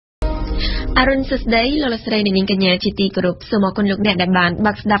อรุณสุดใดโลลสเรนิงกัญญาจิตีกรุปสมกุลลูกเนตดับบาน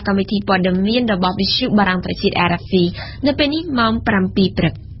บักสดับกรรมวิธีปอดเมียนระบอบวิชุบารังประชิด RFI ในเป็นนี้มอมปรำปีปรึ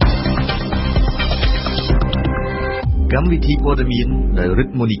กกรรมวิธีปอดเมียนในริท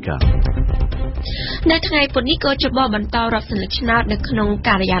โมนิกาในทางไงปนนี้ก็จะบอกบรรเทารับสลักชนาในขนมก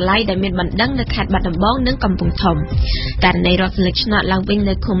ารยาไล่ได้เมียนบันดังในแคดบัดดำบ้องนึ่งกำปงทมแต่ในรับสลักชนาหลังวิ่งใ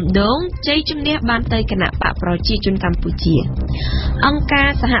นคุมดงใจจุดเนี้ยบานเตยขณะปะโปรจีจุนกัมพูชีองค์การ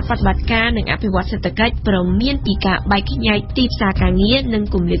สหปฏิบัติการหนึ่งอภิวัตเศรษฐกิจโปรเมียนปีกะใบขยายตีบสาการเงี้ยหนึ่ง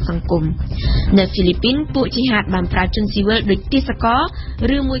กลุ่มเล็กสังคมในฟิลิปปินส์ปุจิหาดบานปราจุนซีเวลดุติสกอห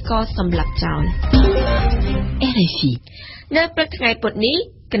รือมวยกอสำหรับเจ้า RFI ในประเทศไทยปนนี้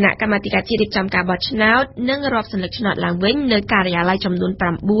คณะกรรมการที่ได้จำการบอชนาดนึ่งรอบสลักชนาหลังเว้นในการยาไล่จำนวนปร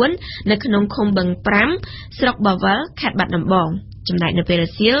ำบ้วนในขนมคมบังปรำสระบาวลแคดบัดน้ำบองจำนายในเปร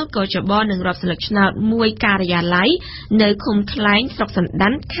ซิลก็จะบอหนึ่งรอบสลักชนาดมวยการยาไล่ในคมคล้ายสระสันดั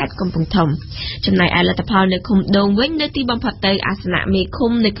นแคดกำปงทมจำนายอัลตพาวในคมดงเว้นในที่บำพัดเตยอาสนะเมค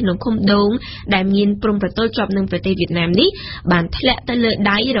มในขนมคมดงได้มีนปรุงประตูจอบหนึ่งประเทศเวียดนามนี้บานทะเลตะเลไ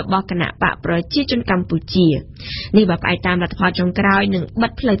ด้ระบคณะปะประชีจนกัมพูชีนี่แบบไอตามรัฐพาจงกรายหนึ่งบั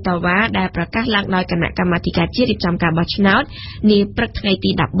ดเพลยต่อว่าได้ประกาศหลักน้อยคณะกรรมการที่ได้จำการบอชนาดนี่ประเทศ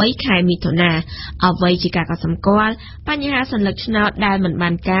ที่ดับใบขายมีถนาเอาไว้จีกากสมกอลปัญหาสลักชนาดได้เหมือนบา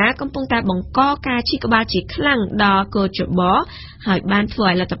นกากำปงตาบังก้อกาชิกบาจิคลั่งดอโกจบอหายบ้านถว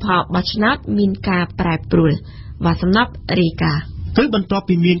ยรัฐพาบอชนาดมินกาแปรปรุลว่าสำนับรีกาคือบรรทอ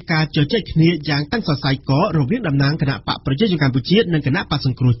ปีเมียนกาเจอเจ้าคณีอย่างตั้งสอดใส่ก่อโรงเรียนดำนางคณะปะประเทศกัมพูชีในคณะปะสั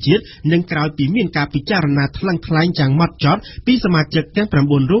งครุจิตในกล่าวปีเมียนกาพิจารณาทลังทลายจากมัดจอดปีสมาชิกทั้งประ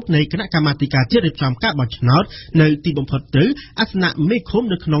มวลรูปในคณะกรรมการที่ได้จำการบอชนาดในตีบมพดตืออาสนะไม่คม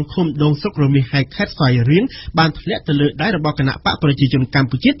ในขนมคมดงสกรมีไฮแคทไฟเรียนบานทะเลตะเลได้ระบบคณะปะประเทศกัม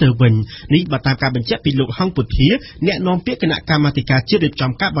พูชีเตอร์วันนี้บัตรการบัญชีปีลูกห้องปุถีแนะนำเพียงคณะกรรมการที่ได้จ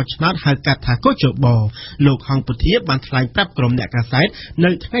ำการบอชนาดหากการถาโกจบอลูกห้องปุถีบานทลายปรับกรมแนกระสายใน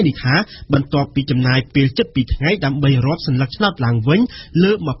ทั้งนี้ค่ะบรรทอปีจำนายเปลี่ยนจัดปีทั้งดำใบรอบสัญลักษณ์หลังเว้นเ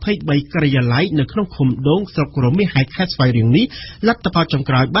ลือกมาเพ่ใบกระยาไหลในขนมคมดงสกรมีไฮแคสไฟเรียงนี้รัฐบาลจง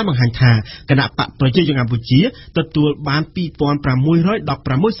กรายบ้านบางหันทาคณะปะประเทศกัมพูชีตัวบ้านปีปอนปรามวยร้อยดอกป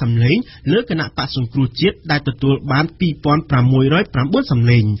รามวยสำเร็จเลือกคณะปะสงครูจิตได้ตัวบ้านปีปอนปรามวยร้อยปรามวยสำเ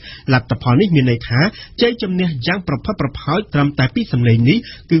ร็จรัฐบาลนี้มีในค่ะใจจำเนียยังประพัดประพายตามแต่ปีสำเร็จนี้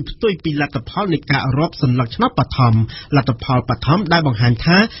คือตัวปีรัฐบาลในการรอบสัญลักษณ์ปฐมรัฐบาลปฐมได้บางหัน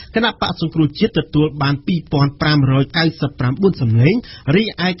คณะปะสงครูจิตตัวบานปีปอนปรามรอยไก่สปรามบุญสำเร็จรี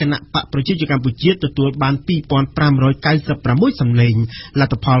ไอคณะปะประชิดกัมพูชีตัวบานปีปอนปรามรอยไก่สปรามบุญสำเร็จรั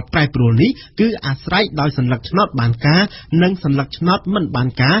ฐพาลปลายปรูนี้คืออาศัยโดยสัญลักษณ์บานกาหนึ่งสัญลักษณ์มันบาน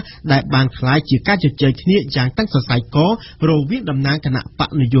กาได้บานคล้ายจีการจะเจอที่นี้อย่างตั้งสดใสก็โรวิดำนางคณะปะ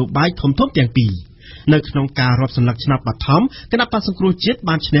นโยบายทมทบอย่างปีในขนมการรอบสัญลักษณ์ปฐมคณะปะสงครูจิตบ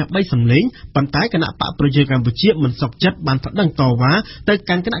านชนะใบสำเร็จปัญไตคณะปะประเทศกัมพูชีมันสกจัดบานทัดดังต่อว่าแต่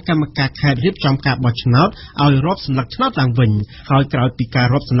การคณะกรรมการแคดเรียบจำการบอชนาดเอารอบสัญลักษณ์หลังวิญคอยกล่าวปีการ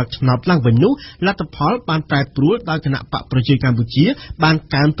รอบสัญลักษณ์หลังวิญนู้รัฐพาลบานปลายปลุกโดยคณะปะประเทศกัมพูชีบาน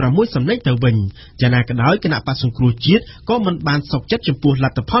การประมุ่ยสำเร็จแต่วิญจะนากระดอยคณะปะสงครูจิตก็มันบานสกจัดจมพูรั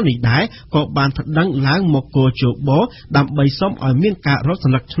ฐพาลนี้ได้ก็บานทัดดังล้างโมโกโจโบดำใบส้มอ่อยเมียนการรอบสั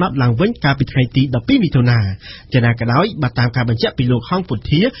ญลักษณ์หลังวิญการปิดไทยตีดับปีมิถุนาจะนากระดอยบัตรตามการบัญชีปีโลกห้องปุ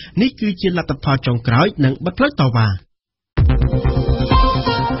ถีนี่คือจินรัฐพาจงกร้อยหนังบัตรเลิศต่อว่า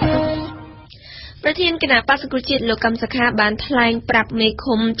ประเทศคณะปะสงครูจิตโลกรรมสขาบานทลายปรับเมค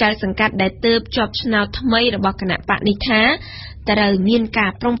มใจสังกัดได้เติบจอบชนาวทำไมระบบคณะปะนิทาแต่เราเมียนกา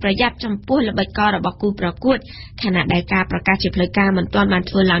ปรงประหยัดจำพวกระบายกอระบบกูประกวดขณะได้การประกาศเฉพาะการมันตอนบันเ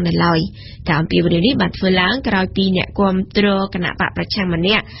ทิงล้างในลอยการปีวันนี้บันเทิงล้างกราวปีเนี่ยความตรคณะปะประชังมันเ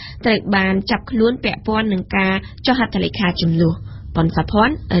นี่ยแต่บานจับล้วนแปะป้อนหนึ่งกาเจ้าหัตถเลขาจุมลูปอนสะพอน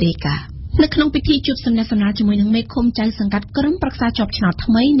อริกาในขนมพิธีจุดสำนักสำนักจมูกหนึ่งเมคมใจสังกัดกรมปรักษาจอบฉนาวทำ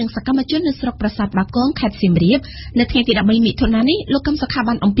ไมหนึ่งสกัดมาจุดในสระประสาทบากงแคดซิมเรียบในเทติดไม่มีทนนั้นนี้โลกรรมสขา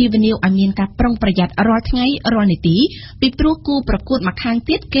บันอมปีวนิวอามีนการปรองประหยัดรอดไงรอในตีปีปลูกกูประกวดมาค้างเ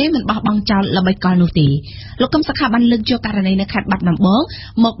ตี้ยเก๋เหมือนบบังจาวระบายกอนุตีโลกรรมสขาบันเลือกโจการในแคดบัดน้ำบ้อง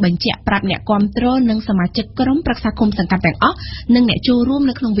หมกบัญชีปรับเนี่ยความตรหนึ่งสมาชิกกรมปรักษาคมสังกัดแต่งอ้อหนึ่งเนี่ยจูร่วมใ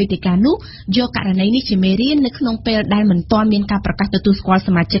นขนมเวทีการนุโจการในนิชิเมเรียนในขนมเปรได้เหมือนตอนมีการประกาศตัวสควอลส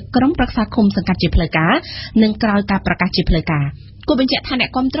มาชิกกรมปรักษาคมสังกัดเจเพลกาหนึ่งกล่าวการประกาศเจเพลกากูเป็นเจ้าท่านเนี่ย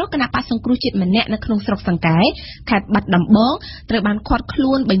ความตรคณะปะสงครูจิตมันเนี่ยในขนมสระสังกัดขาดบัดดำบ้องตระบานคอดค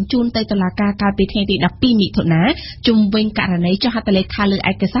ล้วนบรรจุนไตตลาการการปีเทติดับปีมิถุนาจุ่มเวงการในเจ้าฮัตเลคาเลยไอ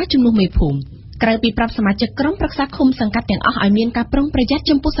กษาจุ่มลูกไม่ภูมิ ក្រៅពីប្រាប់សមាជិកក្រុមប្រឹក្សាឃុំសង្កាត់ទាំងអស់ឲ្យមានការប្រុងប្រយ័ត្ន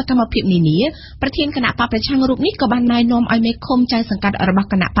ចំពោះសកម្មភាពនានាប្រធានគណៈបកប្រឆាំងរូបនេះក៏បានណែនាំឲ្យមេឃុំចៅសង្កាត់របស់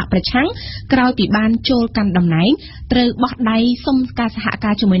គណៈបកប្រឆាំងក្រោយពីបានចូលកាន់តំណែងត្រូវបោះដៃសុំការសហ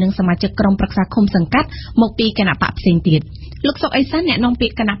ការជាមួយនឹងសមាជិកក្រុមប្រឹក្សាឃុំសង្កាត់មកពីគណៈបកផ្សេងទៀតលោកសុកអេសានអ្នកនាំពា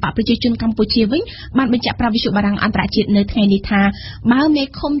ក្យគណៈបកប្រជាជនកម្ពុជាវិញបានបញ្ជាក់ប្រាប់វិទ្យុបារាំងអន្តរជាតិនៅថ្ងៃនេះថាបើមេ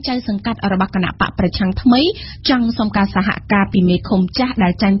ឃុំចៅសង្កាត់របស់គណៈបកប្រឆាំងថ្មីចង់សុំការសហការពីមេឃុំចាស់ដែ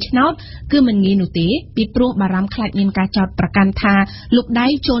លចាញ់ឆ្នោតគឺមិនងាយនោះទេពីព្រោះបារម្ភខ្លាចមានការចោទប្រកាន់ថាលោកដៃ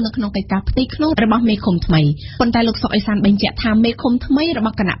ចូលនៅក្នុងកិច្ចការផ្ទៃក្នុងរបស់មេឃុំថ្មីប៉ុន្តែលោកសុកអេសានបញ្ជាក់ថាមេឃុំថ្មីរប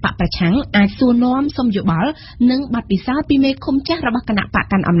ស់គណៈបកប្រឆាំងអាចសួរនាំសុំយោបល់និងបទពិសោធន៍ពីមេឃុំចាស់របស់គណៈបក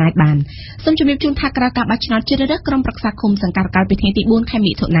កាន់អំណាចបានសូមជម្រាបជូនថាក្រោយការបោះឆ្នោតជ្រើសរើសក្រុមប្រឹក្សាឃុំសង្កាត់កាលពីថ្ងៃទី4ខែ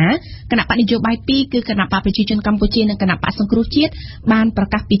មិថុនាគណៈបកនយោបាយ2គឺគណៈបកប្រជាជនកម្ពុជានិងគណៈបកសង្គ្រោះជាតិបានប្រ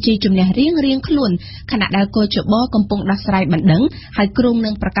កាសពីជ័យជំនះរៀងៗខ្លួនខណៈដែលកោជបកំពុងដោះស្រាយបណ្ដឹងហើយគ្រោងនឹ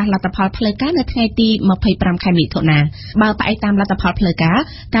ងប្រកាសលទ្ធផលផ្លូវការនៅថ្ងៃទី25ខែមិថុនាបើផ្អែកតាមលទ្ធផលផ្លូវការ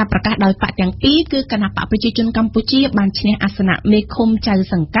ការប្រកាសដោយបកទាំងពីរគឺគណៈបកប្រជាជនកម្ពុជាបានឈ្នះអាសនៈមេឃុំចៅ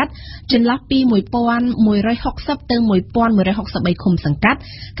សង្កាត់ចន្លោះពី1160ទៅ1163ឃុំសង្កាត់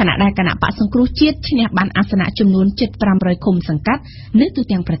ខណៈដែលគណៈបកសង្គ្រោះជាតិឈ្នះបានអាសនៈចំនួនជិត500ឃុំសង្កាត់នៅទូ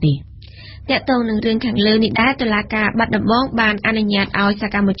ទាំងប្រទេសតកតងនឹងរឿងខាងលើនេះដែរតុលាការបាត់ដំបងបានអនុញ្ញាតឲ្យស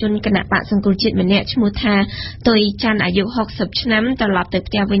កម្មជនគណៈបកសង្គ្រោះជាតិម្នាក់ឈ្មោះថាទុយច័ន្ទអាយុ60ឆ្នាំត្រឡប់ទៅ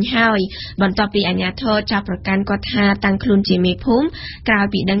ផ្ទះវិញហើយបន្ទាប់ពីអាជ្ញាធរចាប់ប្រកាន់គាត់ថាតាំងខ្លួនជាមេភូមិក្រោយ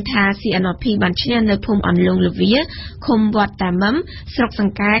ពីដឹងថា CNP បានឈ្នះនៅភូមិអន្លង់លវាឃុំវត្តតាមឹមស្រុកស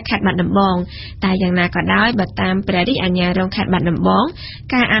ង្កែខេត្តបាត់ដំបងតែយ៉ាងណាក៏ដោយបើតាមព្រះរាជអាជ្ញារងខេត្តបាត់ដំបង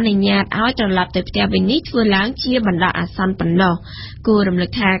ការអនុញ្ញាតឲ្យត្រឡប់ទៅផ្ទះវិញនេះធ្វើឡើងជាបណ្ដោះអាសន្នប៉ុណ្ណោះគួររំលឹក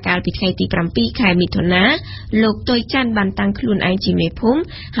ថាកាលពីថ្ងៃទី7ខែមិថុនាលោកទុយច័ន្ទបានតាំងខ្លួនឯងជាមេភូមិ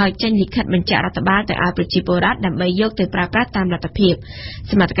ហើយចេញលិខិតបញ្ជាក់រដ្ឋបាលទៅឲ្យប្រជាពលរដ្ឋដើម្បីយកទៅប្រើប្រាស់តាមលទ្ធភាព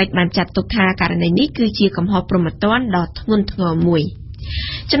សមត្ថកិច្ចបានចាត់ទុកថាករណីនេះគឺជាកំហុសព្រហ្មទណ្ឌដ៏ធ្ងន់ធ្ងរមួយ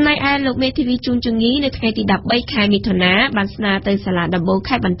ចំណែកឯលោកមេធាវីជួនជងីនៅថ្ងៃទី13ខែមិថុនាបានស្នើទៅសាលាដំបង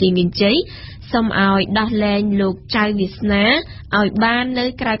ខេត្តបន្ទាយមានជ័យសូមឲ្យដោះលែងលោកចៅវាសនាឲ្យបាននៅ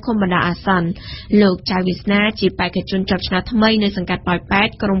ក្រៅឃុំបណ្ដោះអាសន្នលោកចៅវាសនាជាបេក្ខជនជាប់ឆ្នោតថ្មីនៅសង្កាត់ប៉ោយប៉ែត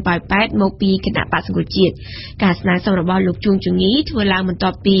ក្រុងប៉ោយប៉ែតមកពីគណៈបក្សសង្គ្រោះជាតិការស្នើសុំរបស់លោកជួនជងីធ្វើឡើងបន្ទា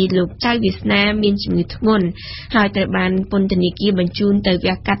ប់ពីលោកចៅវាសនាមានជំងឺធ្ងន់ហើយត្រូវបានពន្ធនាគារបញ្ជូនទៅ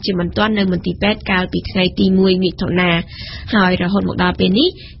វះកាត់ជាបន្ទាន់នៅមន្ទីរពេទ្យកាលពីថ្ងៃទី1មិថុនាហើយរហូតមកដល់ពេលនេះ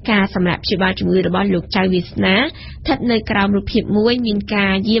ការសម្រាប់ព្យាបាលជំងឺរបស់លោកចៅវាសនាស្ថិតនៅក្រោមរូបភាពមួយមានកា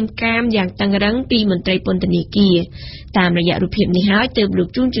រយាមកាមយ៉ាងតឹងរឹងពីមន្ត្រីពន្ធនាគារតាមរយៈរូបភាពនេះហើយទើបលោក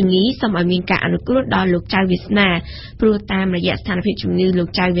ជួនជងីសូមឲ្យមានការអនុគ្រោះដល់លោកចៅវាសនាព្រោះតាមរយៈស្ថានភាពជំងឺលោក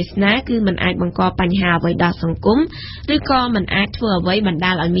ចៅវាសនាគឺมันអាចបង្កបញ្ហាអ្វីដល់សង្គមឬក៏มันអាចធ្វើអ្វីបណ្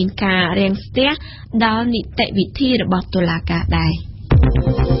ដាលឲ្យមានការរាំងស្ទះដល់នីតិវិធីរបស់តុលាការដែរ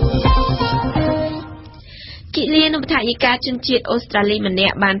គិលានុបដ្ឋាយិកាជនជាតិអូស្ត្រាលីម្នា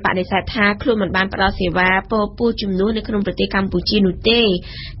ក់បានបដិសេធថាខ្លួនមិនបានផ្ដល់សេវាពរពោះជំនួសនៅក្នុងប្រទេសកម្ពុជានោះទេ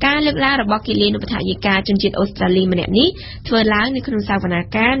ការលើកឡើងរបស់គិលានុបដ្ឋាយិកាជនជាតិអូស្ត្រាលីម្នាក់នេះធ្វើឡើងនៅក្នុងសវនា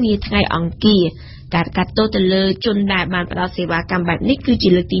ការនាថ្ងៃអង្គារការកាត់ទោសទៅលើជនដែលបានផ្ដល់សេវាកម្មបែបនេះគឺជា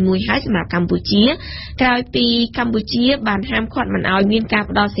លើកទី1ហើយសម្រាប់កម្ពុជាក្រោយពីកម្ពុជាបានហាមឃាត់មិនឲ្យមានការ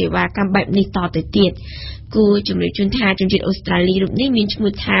ផ្ដល់សេវាកម្មបែបនេះតទៅទៀតគួរជំរាបជូនថាជនជាតិអូស្ត្រាលីរូបនេះមានឈ្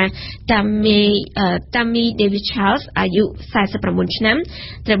មោះថា Tammy David Charles អាយុ49ឆ្នាំ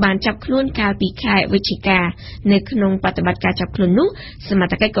ត្រូវបានចាប់ខ្លួនកាលពីខែវិច្ឆិកានៅក្នុងបប្រតិបត្តិការចាប់ខ្លួននោះសម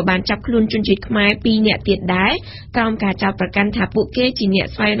ត្ថកិច្ចក៏បានចាប់ខ្លួនជនជាតិខ្មែរ2នាក់ទៀតដែរក្រោមការចោទប្រកាន់ថាពួកគេជាអ្នក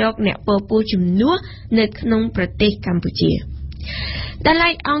ស្វែងរកអ្នកពរពោះជំនួសនៅក្នុងប្រទេសកម្ពុជាដែលឡែ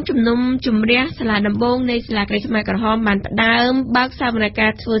កអង្គជំនុំជម្រះសាលាដំបងនៃសាលាក្រីខ្មែរក្រហមបានផ្ដើមបើកសវនក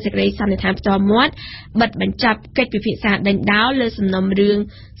ម្មធ្វើសេចក្តីសន្និដ្ឋានផ្ទាល់មាត់បិទបញ្ចប់កិច្ចពិភាក្សាដេញដោលលើសំណុំរឿង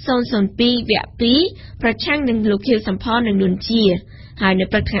002វគ្គ2ប្រឆាំងនឹងលោកខៀវសំផននិងនួនជាហើយនៅ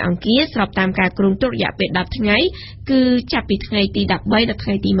ព្រឹកថ្ងៃអង្គារស្របតាមការគ្រោងទុករយៈពេល10ថ្ងៃគឺចាប់ពីថ្ងៃទី13ដល់ថ្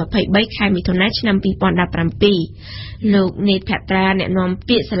ងៃទី23ខែមិថុនាឆ្នាំ2017លោកនេតភត្រាអ្នកនាំ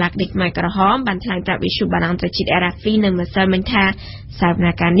ពាក្យសាលាក្តីខ្មែរក្រហមបានថ្លែងប្រាប់វិទ្យុបារាំងត្រជាតិ RFI នៅម្សិលមិញថាសវន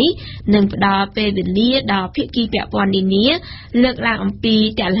កម្មនេះនឹងផ្ដល់ពេលវេលាដល់ភាគីពាក់ព័ន្ធនានាលើកឡើងអំពី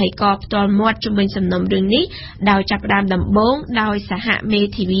ទឡ្ហីករណ៍ផ្ទាល់មាត់ជំវិញសំណុំរឿងនេះដោយចាប់ផ្ដើមដំបូងដោយសហមេ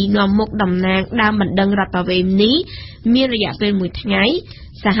ធាវីនាំមុខតំណាងដើមបណ្ដឹងរដ្ឋបវេនីមានរយៈពេល1ថ្ងៃ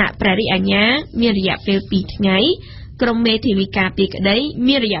សហព្រះរាជអាជ្ញាមានរយៈពេល2ថ្ងៃក្រុមមេធាវីការពីក្តី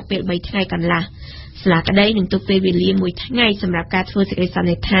មានរយៈពេល3ថ្ងៃកន្លះសាលាក្តីនឹងទុកពេលវេលា1ថ្ងៃសម្រាប់ការធ្វើសេចក្តីសន្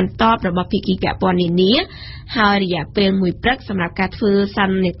និដ្ឋានតបរបស់ភាគីពាក់ព័ន្ធនានាហើយរយៈពេល1ព្រឹកសម្រាប់ការធ្វើស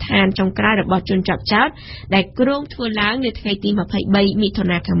ន្និដ្ឋានចុងក្រោយរបស់ជនជាប់ចោទដែលគ្រោងធ្វើឡើងនៅថ្ងៃទី23មិថុ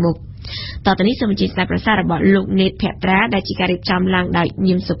នាខាងមុខតទៅនេះសូមអញ្ជើញស្ដាប់ប្រសាសន៍របស់លោកនេតភត្រាដែលជាការរៀបចំឡើងដោយ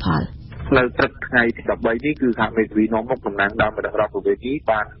ញឹមសុផល នៅព្រឹកថ្ងៃទី13នេះគឺខាងមេធាវីនាំមុខតំណាងដើមបណ្ដឹងរដ្ឋប្រវេណី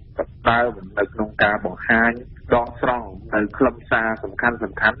បានដើមនៅក្នុងការបង្ហាញដកស្រង់នៅខ្លឹមសារសំខាន់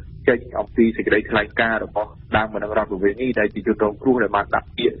ចេញអំពីសេចក្តីថ្លែងការណ៍របស់ដើមបណ្ដឹងរដ្ឋប្រវេណីដែលជាជនរងគ្រោះដែលបានដាក់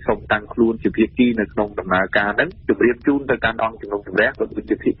ពាក្យសុំតាំងខ្លួនជាភាគីនៅក្នុងដំណើរការហ្នឹងជម្រាបជូនទៅកាន់អង្គជំនុំជម្រះក៏ដូច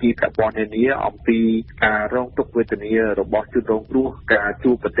ជាភាគីពាក់ព័ន្ធនានាអំពីការរងទុក្ខវេទនារបស់ជនរងគ្រោះការ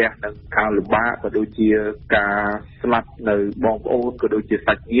ជួបប្រទះនឹងការលំបាកក៏ដូចជាការស្លាប់នៅបងប្អូនក៏ដូចជា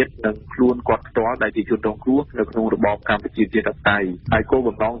សាច់ញាតិនិងខ្លួនគាត់ផ្ទាល់ដែលជាជនរងគ្រោះនៅក្នុងរបបកម្ពុជាជាធិបតេយ្យហើយគោល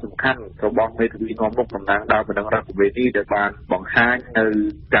បំណងសំខាន់របស់មេធាវីនាំមុខតំណាងដើមបណ្ដឹងរដ្ឋប្រវេណីដែលបានបង្ហាញនៅ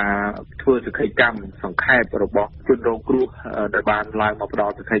ការធ្វើសក្ខីកម្មសង្ខេបរបស់ជនរងគ្រោះដែលបានឡើងមកផ្ដ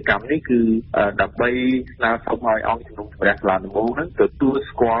ល់សក្ខីកម្មនេះគឺដើម្បីស្នើសុំឲ្យអង្គជំនុំជម្រះសាលាដំបូងនឹងទទួល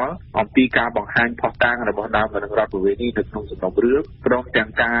ស្គាល់អំពីការបង្ហាញផុសតាងរបស់ដើមបណ្ដឹងរដ្ឋប្រវេណីនៅក្នុងសំណុំរឿងព្រមទាំ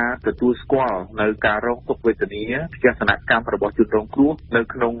ងការទទួលស្គាល់នៅការរងទុក្ខវេទនាផ្ទះសនកម្មរបស់ជនរងគ្រោះនៅ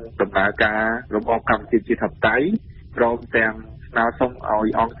ក្នុងដំណើរការរបបកម្ពុជាជាធិបតេយ្យព្រមទាំងស្នើសុំឲ្យ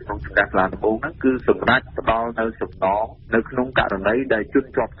អង្គជំនុំជម្រះសាលាដំបូងហ្នឹងគឺសម្រាប់ផ្ដល់នៅសំណងនៅក្នុងករណីដែលជន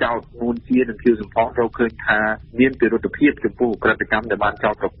ជាប់ចោទនួនជានិងខៀវសំផនរកឃើញថាមានពិរុទ្ធភាពចំពោះក្រិតកម្មដែលបាន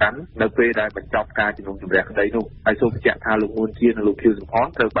ចោទប្រកាន់នៅពេលដែលបញ្ចប់ការជំនុំជម្រះក្តីនោះហើយសូមបញ្ជាក់ថាលោកនួនជានិងលោកខៀវសំផន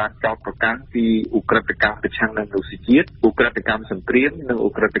ត្រូវបានចោទប្រកាន់ពីឧក្រិដ្ឋកម្មប្រឆាំងនឹងមនុស្សជាតិឧក្រិដ្ឋកម្មសង្គ្រាមនិងឧ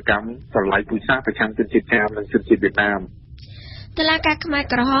ក្រិដ្ឋកម្មប្រល័យពូជសាសន៍ប្រឆាំងជនជាតិចាមនិងជនជាតិវៀតណាមតុលាការខ្មែរ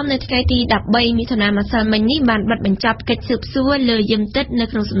ក្រហមនៅថ្ងៃទី13មិថុនាម្សិលមិញនេះបានបិទបញ្ចប់កិច្ចស៊ើបសួរលើយឹមទិតនៅ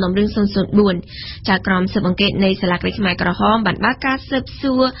ក្នុងសំណុំរឿង004ចាក្រុមស៊ើបអង្កេតនៃសាលាក្តីខ្មែរក្រហមបានបើកការស៊ើប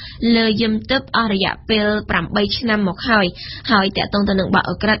សួរលើយឹមទិតអស់រយៈពេល8ឆ្នាំមកហើយតាក់ទងទៅនឹងបាក់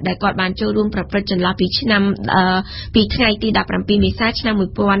អក្រិតដែលគាត់បានចូលរួមប្រព្រឹត្តចន្លោះពីថ្ងៃទី17មេសាឆ្នាំ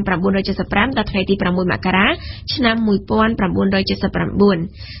1975ដល់ថ្ងៃទី6មករាឆ្នាំ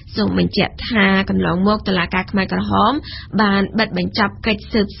1979សូមបញ្ជាក់ថាកន្លងមកតុលាការខ្មែរក្រហមបានបិទបញ្ចប់កិច្ច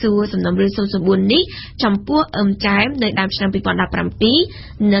ស៊ើបសួរសំណុំរឿង004នេះចំពោះអឹមចែមនៅដើមឆ្នាំ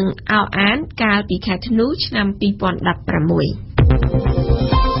2017និងអោអានកាលពីខែធ្នូឆ្នាំ2016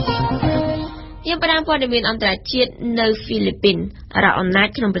យើងផ្ដើមព័ត៌មានអន្តរជាតិនៅហ្វីលីពីនរដ្ឋអំណាច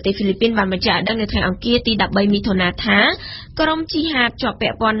ក្នុងប្រទេសហ្វីលីពីនបានបញ្ជាក់ឲ្យដឹងនៅថ្ងៃអង្គារទី13មិថុនាថាក្រុមជីហាតជាប់ពា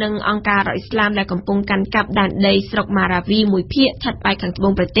ក់ព័ន្ធនឹងអង្គការរដ្ឋអ៊ីស្លាមដែលកំពុងកាន់កាប់ដែនដីស្រុកម៉ារ៉ាវីមួយភាគស្ថិតប៉ែកខាងត្បូ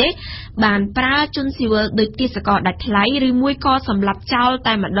ងប្រទេសបានប្រើជនស៊ីវិលដូចទាសករដាច់ថ្លៃឬមួយក៏សម្លាប់ចោល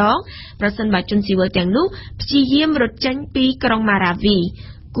តែម្ដងប្រសិនបើជនស៊ីវិលទាំងនោះព្យាយាមរត់ចេញពីក្រុងម៉ារ៉ាវី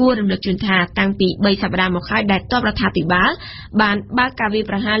គួររំលឹកជូនថាតាំងពី3សប្តាហ៍មកហើយដែលទ័ពរដ្ឋាភិបាលបានបើកការវាយ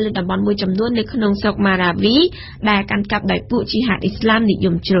ប្រហារលើតំបន់មួយចំនួននៅក្នុងស្រុកម៉ារ៉ាវីដែលកាន់កាប់ដោយពួកជីហាតអ៊ីស្លាមនិយ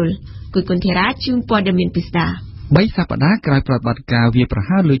មជ្រុលគួយគុនធារាជូនព័ត៌មានពិស្ដា3សប្តាហ៍ក្រោយប្រតិបត្តិការវាយប្រ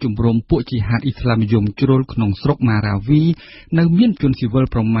ហារលើជំរំពួកជីហាតអ៊ីស្លាមនិយមជ្រុលក្នុងស្រុកម៉ារ៉ាវីនៅមានជនស៊ីវិល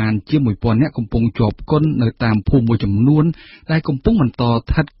ប្រមាណជា 1000 នាក់កំពុងជាប់គន់នៅតាមភូមិមួយចំនួនដែលកំពុងបន្តស្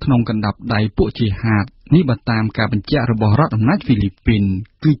ថិតក្នុងកណ្ដាប់ដៃពួកជីហាតនេះបើតាមការបញ្ជាក់របស់រដ្ឋអំណាចហ្វីលីពីន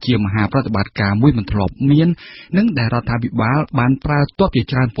គឺជាមហាប្រតិបត្តិការមួយមិនធ្លាប់មាននិងដែលរដ្ឋាភិបាលបានប្រើទ័ពជា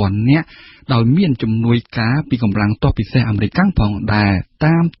ច្រើនពាន់នាក់ដោយមានជំនួយការពីកម្លាំងទ័ពពិសេសអាមេរិកផងដែរ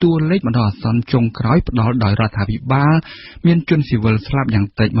តាមតួលេខបណ្ដោះអាសន្នចុងក្រោយផ្ដល់ដោយរដ្ឋាភិបាលមានជនស៊ីវិលស្លាប់យ៉ាង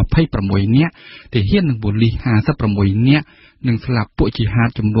តិច26នាក់ទាហាននិងប៉ូលីស56នាក់និងស្លាប់ពួកជីហាត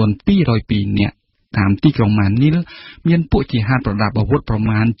ចំនួន202នាក់តាមទីក្រុងម៉ានីលមានពួកជីហាតប្រដាប់អាវុធប្រ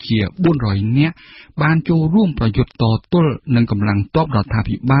មាណជា400នាក់បានចូលរួមប្រយុទ្ធតទល់នឹងកម្លាំងទ័ពរដ្ឋា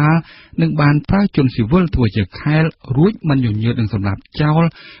ភិបាលនិងបានប្រើជនស៊ីវិលធ្វើជាខែលរួចមិនញញើតនឹងសម្លាប់ចោល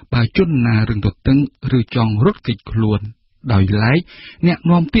បើជនណារឹងទទឹងឬចង់រត់គេចខ្លួនដោយឡែកអ្នក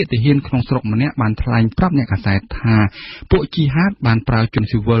នាំពាក្យទាហានក្នុងស្រុកម្នាក់បានថ្លែងប្រាប់អ្នកកាសែតថាពួកជីហាតបានប្រើជន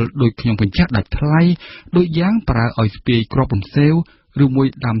ស៊ីវិលដោយខ្ញុំបញ្ជាក់ដាច់ថ្លៃដូចយ៉ាងប្រើឲ្យស្ពាយគ្រាប់ពន្សេវឬមួយ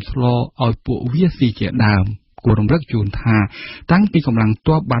ដាំស្លឲ្យពួកវាស៊ីជាដើមគួររំលឹកជូនថាតាំងពីកម្លាំង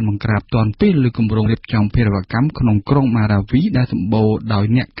ទ័ពបានបង្ក្រាបទាន់ពេលលើគម្រោងរៀបចំភេរវកម្មក្នុងក្រុងម៉ារ៉ាវីដែលសម្បូរដោយ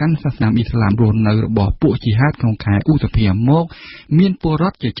អ្នកកាន់សាសនាអ៊ីស្លាមរស់នៅរបស់ពួកជីហាតក្នុងខែឧសភាមកមានពលរ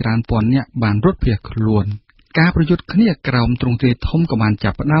ដ្ឋជាច្រើនពាន់នាក់បានរត់ភៀសខ្លួនការប្រយុទ្ធគ្នាក្រោមទ្រង់ទ្រាយធំក៏បានចា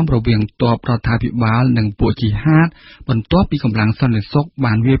ប់ផ្ដើមរវាងទ័ពរដ្ឋាភិបាលនិងពួកជីហាតបន្ទាប់ពីកម្លាំងសន្តិសុខ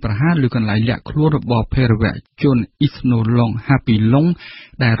បានវាយប្រហារលើកន្លែងលាក់ខ្លួនរបស់ភេរវជនអ៊ីស្នូឡុងហាពីឡុង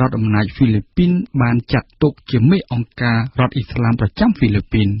ដែលរដ្ឋអំណាចហ្វីលីពីនបានចាត់ទុកជាមេអង្គការរដ្ឋអ៊ីស្លាមប្រចាំហ្វីលី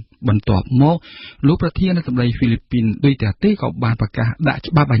ពីនបន្ទាប់មកលោកប្រធានាធិបតីហ្វីលីពីនដូចតែទេក៏បានប្រកាសដាក់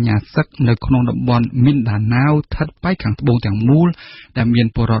ច្បាប់អាជ្ញាសឹកនៅក្នុងតំបន់មីនដាណាវស្ថិតប៉ែកខាងត្បូងទាំងមូលដែលមាន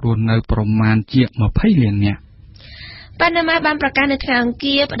ពលរដ្ឋរស់នៅប្រមាណជា20លាននាក់ ប៉ាណាម៉ាបានប្រកាសនៅថ្ងៃអង្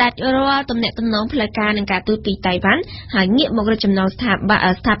គារផ្ដាច់រាល់ទំនាក់ទំនងផ្លូវការនឹងការទូតពីតៃវ៉ាន់ហើយងាកមករកចំណងស្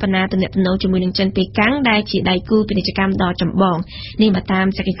ថាបនាទំនាក់ទំនងជាមួយនឹងចិនប៉េកាំងដែលជាដៃគូពាណិជ្ជកម្មដ៏ចម្បងនេះមកតាម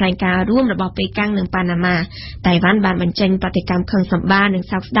សេចក្តីថ្លែងការណ៍រួមរបស់ប៉េកាំងនិងប៉ាណាម៉ាតៃវ៉ាន់បានបញ្ចេញប្រតិកម្មខឹងសម្បារនិង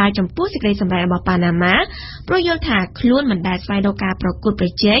សោកស្ដាយចំពោះសេចក្តីសម្រេចរបស់ប៉ាណាម៉ាព្រោះយល់ថាខ្លួនមិនដែលស្វែងរកការប្រកួតប្រ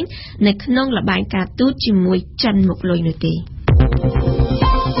ជែងនៅក្នុងល្បែងការទូតជាមួយចិនមកលុយនោះទេ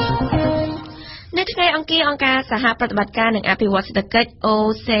នៅថ្ងៃអង្គារអង្គការសហប្រតិបត្តិការនិងអភិវឌ្ឍសេដ្ឋកិច្ច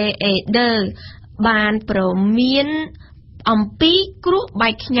OCAD បានព្រមានអំពីគ្រោះបែ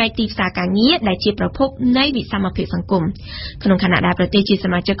កខ្ញែកទីផ្សារការងារដែលជាប្រភពនៃវិសមភាពសង្គមក្នុងខណៈដែលប្រទេសជាស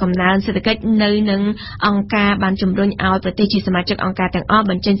មាជិកកំណើនសេដ្ឋកិច្ចនៅនឹងអង្គការបានជំរុញឲ្យប្រទេសជាសមាជិកអង្គការទាំងអស់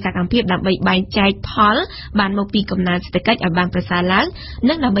បញ្ចេញសកម្មភាពដើម្បីបែងចែកផលបានមកពីកំណើនសេដ្ឋកិច្ចឲ្យបានប្រសើរឡើង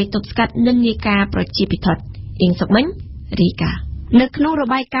និងដើម្បីទប់ស្កាត់និន្នាការប្រជាពិធដ្ឋអ៊ីងសុកមិញរីកានៅក្នុងរ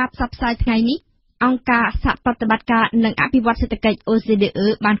បាយការណ៍ផ្សព្វផ្សាយថ្ងៃនេះអង្គការសហប្រតិបត្តិការនិងអភិវឌ្ឍសេដ្ឋកិច្ច OCDE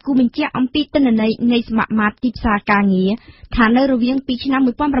បានគូបញ្ជាក់អំពីទិន្នន័យនៃសមាមាត្រទីផ្សារការងារថានៅរវាងពីឆ្នាំ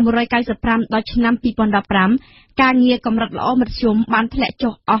1995ដល់ឆ្នាំ2015ការងារកម្រិតល្អមធ្យមបានធ្លាក់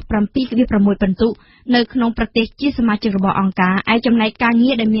ចុះអស់ 7.6 ពិន្ទុនៅក្នុងប្រទេសជាសមាជិករបស់អង្គការឯចំណែកការ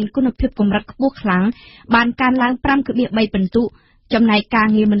ងារដែលមានគុណភាពកម្រិតខ្ពស់ខ្លាំងបានកើនឡើង 5.3 ពិន្ទុចំណែកការ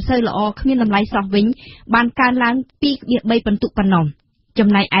ងារមិនសូវល្អគ្មានតម្លៃសោះវិញបានកើនឡើង 2.3 ពិន្ទុប៉ុណ្ណោះចំ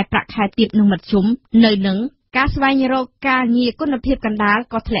ណែកឯប្រាក់ខែទាបនិងមធ្យមនៅនឹងការស្វែងរកការងារគុណភាពកណ្ដាល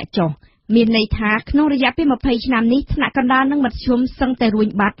ក៏ធ្លាក់ចុះមានន័យថាក្នុងរយៈពេល20ឆ្នាំនេះថ្នាក់កណ្ដាលនិងមធ្យមសឹងតែរួញ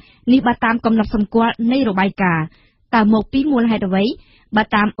បាត់នេះបើតាមកំណត់សម្គាល់នៃរបាយការណ៍តើមកពីមូលហេតុអ្វីបើ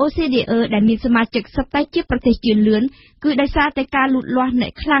តាម OCDE ដែលមានសមាជិកសុទ្ធតែជាប្រទេសជឿនលឿនគឺដោយសារតែការលូតលាស់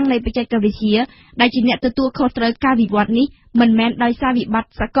ខ្លាំងនៃបច្ចេកវិទ្យាដែលជាអ្នកទទួលខុសត្រូវការវិវត្តនេះមិនមែនដោយសារវិបត្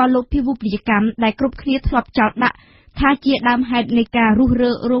តិសកលលោកភាវូបនីយកម្មដែលគ្រប់គ្នាធ្លាប់ចោទដាក់ថាជាដើមហេតុនៃការរុះ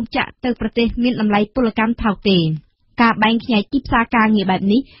រើរោងចក្រទៅប្រទេសមានតម្លៃពលកម្មថោកទេការបែងខ្ញែកទីផ្សារការងារបែប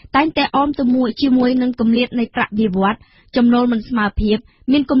នេះតែងតែអមទៅជាមួយនឹងគម្លាតនៃប្រាក់បៀវត្សចំណូលមិនស្មើភាព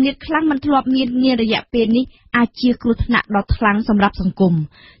មានគម្លាតខ្លាំងមិនធ្លាប់មានរយៈពេលនេះអាចជាគ្រោះថ្នាក់ដ៏ខ្លាំងសម្រាប់សង្គម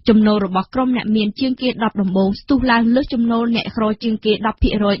ចំណូលរបស់ក្រុមអ្នកមានជាងគេ10ដំបូងស្ទុះឡើងលើសចំណូលអ្នកក្រជាងគេ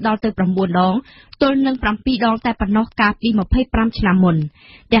 10% ដល់ទៅ9ដងទល់នឹង7ដងតែប៉ុណ្ណោះកាលពី25ឆ្នាំមុន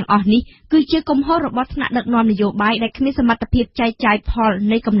ទាំងអស់នេះគឺជាកំហុសរបស់ថ្នាក់ដឹកនាំនយោបាយដែលគ្មានសមត្ថភាពចែកចាយផល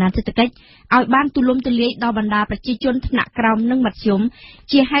នៃកំណើនសេដ្ឋកិច្ចឲ្យបានទូលំទូលាយដល់បណ្ដាប្រជាជនថ្នាក់ក្រោមនិងមធ្យម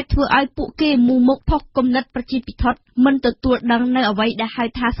ជាហេតុធ្វើឲ្យពួកគេមូមុខផុសគំនិតប្រជាពិធមិនទទួលដឹងនៅអ្វីដែលហៅ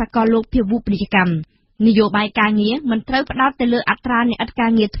ថាសកលលោកភាវូបនីយកម្មនយោបាយការងារមិនត្រូវផ្ដោតទៅលើអត្រាអ្នកឥតកា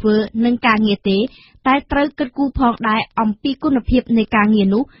រងារធ្វើនិងការងារទេតែត្រូវគិតគូរផងដែរអំពីគុណភាពនៃការងារ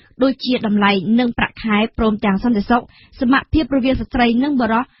នោះដូចជាតម្លៃនិងប្រាក់ខែព្រមទាំងសន្តិសុខសមភាពរវាងស្ត្រីនិងបុ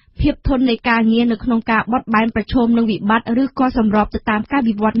រសភាពធន់នៃការងារនៅក្នុងការបត់បែនប្រឈមនឹងវិបត្តិឬក៏សម្របទៅតាមការ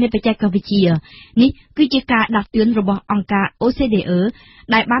វិវត្តនៃបច្ចេកវិទ្យានេះគឺជាការដាស់តឿនរបស់អង្គការ OCDE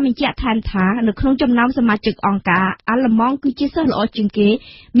ដែលបានបញ្ជាក់ថែមថានៅក្នុងចំណោមសមាជិកអង្គការអាល្លឺម៉ង់គឺជាសិស្សល្អជាងគេ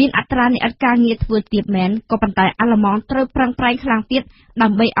មានអត្រាអ្នកឥតការងារធ្វើទាបមែនក៏ប៉ុន្តែអាល្លឺម៉ង់ត្រូវប្រឹងប្រែងខ្លាំងទៀតដើ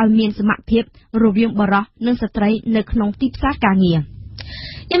ម្បីឲ្យមានសមភាពរវាងបុរសនិងស្ត្រីនៅក្នុងទីផ្សារការងារ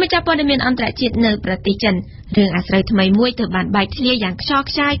យើងមកចាប់ព័ត៌មានអន្តរជាតិនៅប្រទេសចិនរឿងអាស្រូវថ្មីមួយត្រូវបានបែកធ្លាយយ៉ាងខ្យល់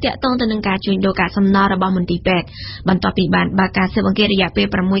ខ្ចាយទាក់ទងទៅនឹងការជួញដូរកាកសំណល់របស់មន្ទីរពេទ្យបន្ទាប់ពីបានបើកការស៊ើបអង្កេតរយៈពេល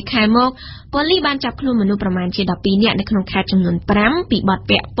6ខែមកប៉ូលីសបានចាប់ខ្លួនមនុស្សប្រមាណជា12នាក់នៅក្នុងខេត្តចំនួន5ពីបទ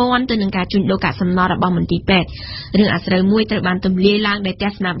ពាក់ព័ន្ធទៅនឹងការជួញដូរកាកសំណល់របស់មន្ទីរពេទ្យរឿងអាស្រូវមួយត្រូវបានទម្លាយឡើងដោយផ្ទះ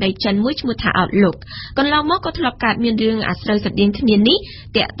ស្នាមដីចិនមួយឈ្មោះថា Outlook កន្លងមកក៏ធ្លាប់កើតមានរឿងអាស្រូវស្រដៀងគ្នានេះ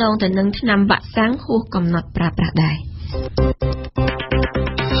ទាក់ទងទៅនឹងថ្នាំវ៉ាក់សាំងហួសកំណត់ប្រើប្រាស់ដែរ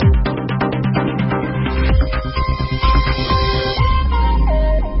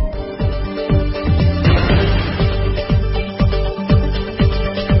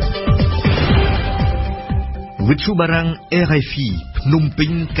វិទ្យុបារាំង RFI ភ្នំពេ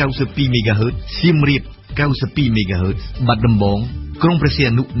ញ 92 MHz សៀមរាប 92 MHz បាត់ដំបងក្រុងព្រះសីហ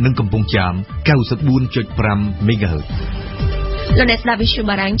នុនិងកំពង់ចាម 94.5 MHz លោកអ្នកស្ដាប់វិទ្យុ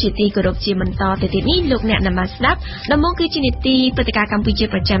បារាំងជាទីគោរពជាបន្តទៅទៀតនេះលោកអ្នកបានស្ដាប់ដំណងគឺជានីតិព្រឹត្តិការណ៍កម្ពុជា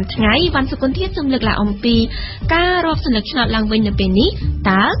ប្រចាំថ្ងៃវ៉ាន់សុគន្ធាសូមលើកឡើងអំពីការរាប់សន្លឹកឆ្នោតឡើងវិញនៅពេលនេះ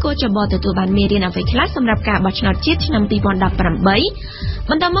តើកោចបទទួលបានមេរៀនអ្វីខ្លះសម្រាប់ការបោះឆ្នោតជាតិឆ្នាំ2018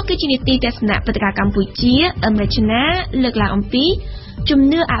បន្តមកគឺជានីតិទស្សនៈព្រឹត្តិការណ៍កម្ពុជាអមរជនាលើកឡើងអំពីជំ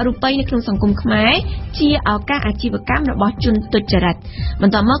នឿអរូបីនៅក្នុងសង្គមខ្មែរជាឱកាសអាជីវកម្មរបស់ជនទុច្ចរិតប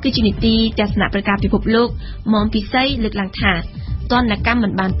ន្តមកគឺជានីតិទស្សនៈព្រឹត្តិការណ៍ពិភពលោកមុំពិសីលើកឡើងថាទណ្ឌកម្មមិ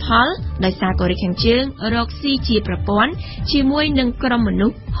នបានផលដោយសារកូរ៉េខាងជើងរកស៊ីជាប្រព័ន្ធជាមួយនឹងក្រុមមនុ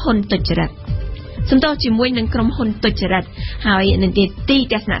ស្សហ៊ុនទុច្ចរិតសំដៅជាមួយនឹងក្រុមហ៊ុនទុច្ចរិតហើយនៅទី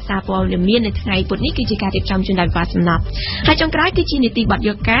ទស្សនៈសារព័ត៌មាននៅថ្ងៃពុធនេះគឺជាការរៀបចំជូនដល់វាសំណប់ហើយចុងក្រោយគឺជានីតិបទយ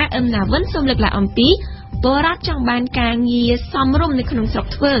កការអឹមណាវិនសូមលើកឡើងអំពី ពលរដ្ឋចង់បានការងារសមរម្យនៅក្នុងស្រុក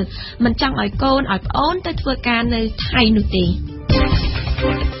ធ្វើមិនចង់ឲ្យកូនឲ្យប្អូនទៅធ្វើការនៅថៃនោះទេ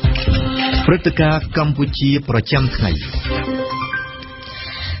ព្រឹត្តិការណ៍កម្ពុជាប្រចាំថ្ងៃ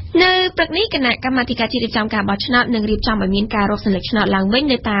នៅព្រឹកនេះគណៈកម្មាធិការជាតិរៀបចំការបោះឆ្នោតនឹងរៀបចំឲ្យមានការរកសន្លឹកឆ្នោតឡើងវិញ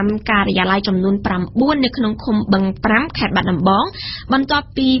នៅតាមការិយាល័យចំនួន 9 នៅក្នុងឃុំបឹង 5 ខេត្តបាត់ដំបងបន្ទាប់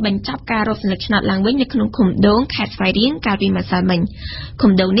ពីបញ្ចប់ការរកសន្លឹកឆ្នោតឡើងវិញនៅក្នុងឃុំដូងខេត្តស្វាយរៀងកាលពីម្សិលមិញ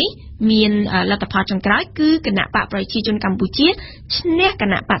ឃុំដូងនេះមានលទ្ធផលចុងក្រោយគឺគណៈបកប្រជាជនកម្ពុជាឈ្នះគ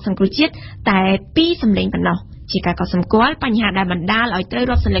ណៈបកសង្គ្រោះជាតិតែ 2 សម្លេងប៉ុណ្ណោះ ជាការកត់សម្គាល់បញ្ហាដែលបណ្ដាលឲ្យត្រូវ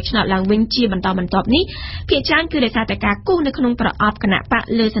រាប់សន្លឹកឆ្នោតឡើងវិញជាបន្តបន្ទាប់នេះភាគច្រើនគឺដោយសារតែការគូសនៅក្នុងប្រអប់គណៈបក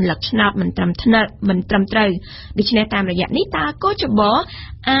លើសន្លឹកឆ្នោតមិនត្រឹមត្រូវដូច្នេះតាមរយៈនេះតើកោចប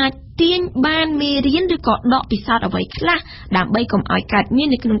អាចទាញបានមេរៀនឬក៏ដកពិសោធន៍អ្វីខ្លះដើម្បីកុំឲ្យកើតមាន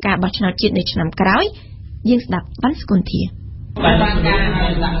នៅក្នុងការបោះឆ្នោតជាតិនៅឆ្នាំក្រោយយើងស្ដាប់បានស្គុនធា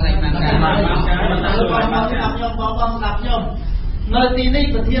នៅទីនេះ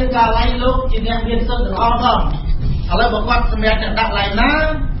ប្រធានការិយាល័យលោកជាអ្នកមានសិទ្ធិទាំងអស់ផងឥឡូវបើគាត់សម្រាប់អ្នកដាក់ឡាយណា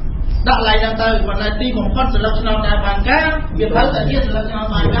ដាក់ឡាយហ្នឹងទៅប៉ុន្តែទីបំផុតសន្លឹកឆ្នោតដែលបានការវាត្រូវតែជាសន្លឹកឆ្នោត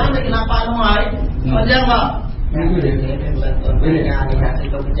បានការនៅគណៈបកនោះហើយអញ្ចឹងបាទវិញ្ញាណនេះថា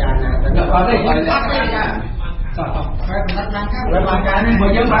លោកចារណាដល់អត់ទេអត់ទេចាហើយបានការនេះម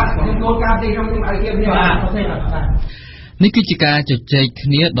កយើងបាទខ្ញុំគោលការណ៍ទីខ្ញុំឲ្យគេនេះបាទអូខេបាទ នេះគឺជាការជជែកគ្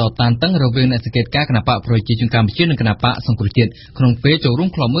នាដ៏តានតឹងរវាងអ្នកសង្កេតការគណៈបកប្រជាជនកម្ពុជានិងគណៈបកសង្គ្រោះជាតិក្នុងពេលចូលរួម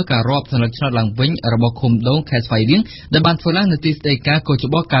ខ្លំមើលការរាប់សន្លឹកឆ្នោតឡើងវិញរបស់ឃុំដូងខេត្តស្វាយរៀងដែលបានធ្វើឡើងនៅទីស្តីការកោច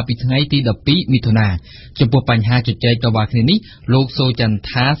បោះកាលពីថ្ងៃទី 12 មិថុនាចំពោះបញ្ហាជជែកតវ៉ាគ្នានេះលោកសូចន្ទ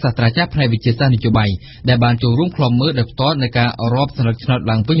ថាសាស្ត្រាចារ្យផ្នែកវិទ្យាសាស្ត្រនយោបាយដែលបានចូលរួមខ្លំមើលដោយផ្ទាល់នៅការរាប់សន្លឹកឆ្នោត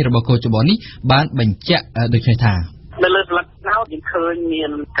ឡើងវិញរបស់កោចបោះនេះបានបញ្ជាក់ដូចនេះថានៅលើស្លឹកឆ្នោតយើងឃើញមា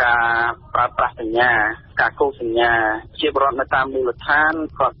នការប្រើប្រាស់សញ្ញាការកូដសញ្ញាជាបរិបទនៅតាមមូលដ្ឋាន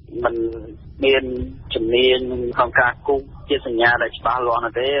គាត់មិនមានជំនាញក្នុងការគូសជាសញ្ញាដែលច្បាស់លាស់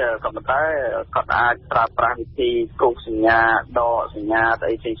នោះទេក៏ប៉ុន្តែគាត់អាចប្រើប្រាស់វិធីគូសសញ្ញាដកសញ្ញាទៅ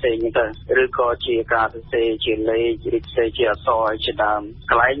អីផ្សេងៗនេះទៅឬក៏ជាការសរសេរជាលេខឬផ្សេងជាអក្សរជាដើម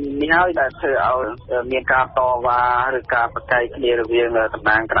កន្លែងនេះហើយដែលធ្វើឲ្យមានការតវ៉ាឬការប្រកែកគ្នារវាងតំ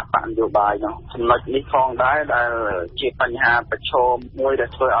ណាងគណៈបកនយោបាយនោះចំណុចនេះផងដែរដែលជាបញ្ហាប្រឈមមួយដែល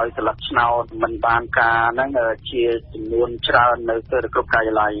ធ្វើឲ្យស្លឹកឆ្នោតមិនបានការហ្នឹងជាចំនួនច្រើននៅគ្រប់ការិ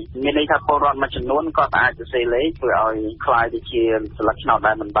យាល័យមានន័យថាពលរដ្ឋមួយចំនួនក៏អាចសរសេរលេខធ្វើឲ្យខ្លាយទៅជាស្លឹកឆ្នោត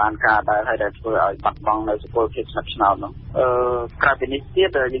ដែលមិនបានការដែរហើយដែលធ្វើឲ្យបាត់បង់នៅសុពលភាពស្លឹកឆ្នោតនោះក្រៅពីនេះទៀត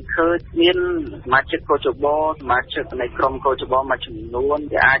យើងឃើញមានសមាជិកកោចបោសមាជិកនៃក្រុមកោចបោមួយចំនួន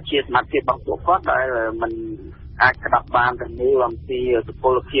ដែលអាចជាសមត្ថភាពរបស់ពួកគាត់ដែលមិនអាចក្តាប់បានទាំងមូលអំពីសុព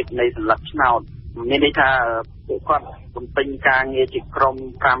លភាពនៃស្លឹកឆ្នោតមានន័យថាពួកគាត់បំពេញការងារជាក្រុម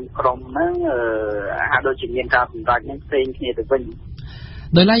5ក្រុមហ្នឹងហាក់ដូចជាមានការសម្រេចនឹងផ្សេងគ្នាទៅវិញ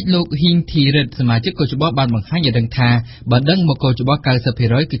ដោយឡែកលោកហ៊ីងធីរិតសមាជិកកោចបោបានបង្ហាញឲ្យដឹងថាបើដឹងមកកោចបោ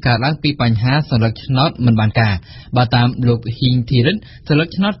 90% គឺកើតឡើងពីបញ្ហាសន្លឹកឆ្នោតមិនបានការបើតាមលោកហ៊ីងធីរិតសន្លឹក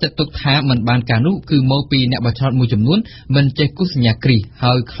ឆ្នោតចាត់ទុកថាមិនបានការនោះគឺមកពីអ្នកបោះឆ្នោតមួយចំនួនមិនចេះគូសសញ្ញាគ្រីស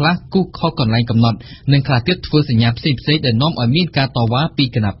ហើយខ្លះគូសខុសកន្លែងកំណត់និងខ្លះទៀតធ្វើសញ្ញាផ្សេងៗដែលនាំឲ្យមានការតវ៉ាពី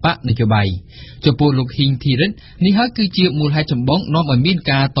គណៈបកនយោបាយចំពោះលោកហ៊ីងធីរិតនេះហើយគឺជាមូលហេតុចម្បងនាំឲ្យមាន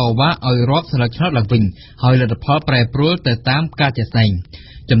ការតវ៉ាឲ្យរាប់សន្លឹកឆ្នោតឡើងវិញហើយលទ្ធផលប្រែប្រួលទៅតាមការជាក់ស្ដែង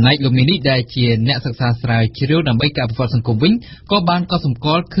ចំណែកលោកមីនេះដែលជាអ្នកសិក្សាស្រាវជ្រាវដើម្បីការអភិវឌ្ឍសង្គមវិញក៏បានកត់សម្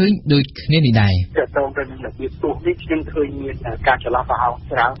គាល់ឃើញដូចគ្នានេះដែរតើតើទៅនឹងរបៀបទូនេះខ្ញុំឃើញមានការច្រឡំប្រហោង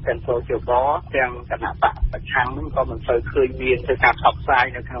ច្រើនទាំងកោចបោទាំងគណៈបកប្រឆាំងនឹងក៏មិនសូវឃើញមានទៅការផ្សព្វផ្សាយ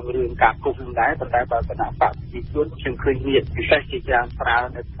នៅក្នុងរឿងការគូសនឹងដែរប៉ុន្តែបើគណៈបកប្រជាជនខ្ញុំឃើញមានពិសេសជាច្រើនប្រើ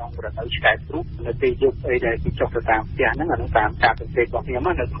នៅក្នុងរដូវឆ្កែព្រុសនៅពេលយប់អីដែលគេចុះទៅតាមផ្ទះហ្នឹងអានោះតាមការសង្កេតរបស់ខ្ញុំ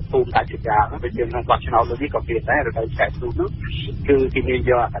នៅក្នុងភូមិតាជាយ៉ាងទៅជាក្នុងបោះឆ្នោតនេះក៏មានដែររដូវឆ្កែព្រុសនោះគឺគេមាន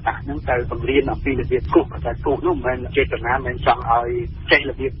យកអត្តតាហ្នឹងទៅបង្រៀនអំពីរបៀបគូសតែគូសនោះមិនមែនចេតនាមិនចង់ឲ្យចេះ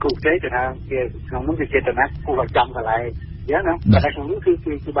របៀបគូសទេគឺថាគេក្នុងនោះគឺចេតនាគូសឲ្យចំកន្លែងយ៉ាងណាតែក្នុងនោះគឺ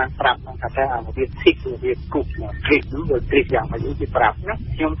បានប្រាប់ថាតែរបៀបធីករបៀបគូសគ្រីសនោះគឺគ្រីសយ៉ាងម៉េចគេប្រាប់ណា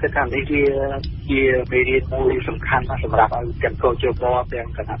ខ្ញុំគិតថានេះជាមេរៀនមួយសំខាន់ណាស់សម្រាប់ឲ្យទាំងកោជបទាំង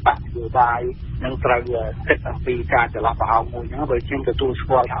គណៈបកនយោបាយនឹងត្រូវគិតអំពីការចល័តប្រហោងមួយហ្នឹងបើខ្ញុំទទួលស្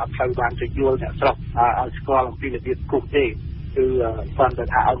គាល់ថាអត់សូវបានទៅយល់អ្នកស្រុកឲ្យស្គាល់អំពីរបៀបគូសទេគឺគាត់ទៅ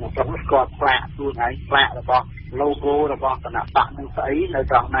ថាឲ្យអ្នកស្រុកស្គាល់ផ្លាកខ្លួនឯងផ្លាករបស់ logo របស់គណៈបកនឹងស្អីនៅ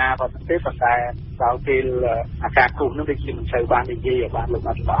ត្រង់ណាក៏ទេប៉ុន្តែដល់ពេលអាការគូសនោះវាជាមិនសូវបាននិយាយឲ្យបានលម្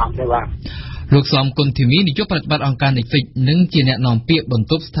អិតល្អអង្គទេបាទលោកសំគុណធីមីនាយកប្រតិបត្តិអង្គការ Netflix និងជាអ្នកនាំពាក្យបន្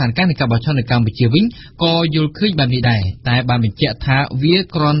ទប់ស្ថានភាពនៃការបោះឆ្នោតនៅកម្ពុជាវិញក៏យល់ឃើញបែបនេះដែរតែបានបញ្ជាក់ថាវា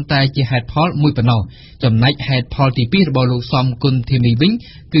គ្រាន់តែជាហេតុផលមួយប៉ុណ្ណោះចំណែកហេតុផលទី2របស់លោកសំគុណធីមីវិញ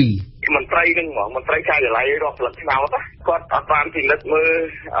គឺខ មន្ត្រីនឹងមន្ត្រីការិយាល័យរដ្ឋស្លឹកឆ្នោតគាត់អត់បានពិនិត្យមើល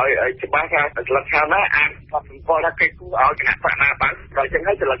ឲ្យច្បាស់ថាស្លឹកឆ្នោតណាអាចគាត់សម្គាល់ថាគេគូឲ្យគណៈបកណាបានដល់ចឹង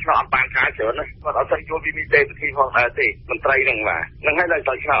ហើយស្លឹកឆ្នោតអត់បានការច្រើនណាគាត់អត់សូវយល់ពីនីតិវិធីផងដែរទេមន្ត្រីនឹងបាទនឹងហើយដល់ស្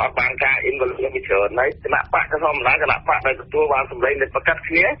លឹកឆ្នោតអត់បានការ involvement ពីច្រើនហើយគណៈបកក៏ធម្មតាគណៈបកដែលទទួលបានសម្លេងនៃប្រកាស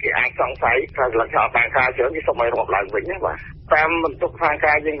គ្នាគេអាចសង្ស័យថាស្លឹកឆ្នោតអត់បានការច្រើនគេសុំឲ្យរាប់ឡើងវិញណាបាទតាមបន្ទុកខាង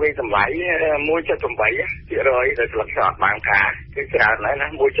ការយើងវិញតម្លៃ 1.8% ដែលស្លឹកឆ្នោតអត់បានការគឺច្រើនហើយណា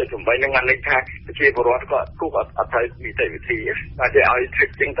 1.8 នឹងអានេះថាប្រជាពលរដ្ឋគាត់គូអត់ត្រូវនីតិវិធីតែគេឲ្យថិច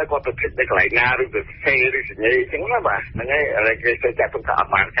ចឹងទៅគាត់ទៅថិចនៅកន្លែងណាឬទៅផ្សេងឬសញ្ញាចឹងណាបាទហ្នឹងហើយគេទៅចាត់ទុកថាអ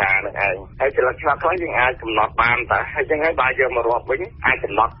ត់បានការហ្នឹងឯងហើយស្លឹកឆ្នោតខ្លះយើងអាចកំណត់បានតែហើយចឹងហើយបើយកមករាប់វិញអាច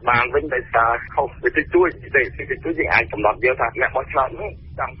កំណត់បានវិញដោយសារខុសវិធីទួយយើងអាចកំណត់យកថាអ្នកបោះឆ្នោតនេះ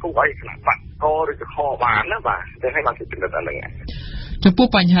ចង់គូឲ្យគណៈបកកឬក៏ខបានណាបាទតែឲ្យបានពិនិត្យអាហ្នឹងចំពោះ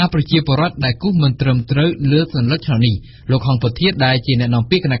បញ្ហាប្រជាពលរដ្ឋដែលគូសមិនត្រឹមត្រូវលើសញ្ញាឆ្នោតនេះលោកហងពធាដែលជាអ្នកនាំ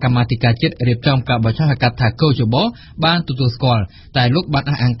ពាក្យគណៈកម្មាធិការជាតិរៀបចំការបោះឆ្នោតហៅកាត់ថាកោជបបានទទួលស្គាល់តែលោកបាន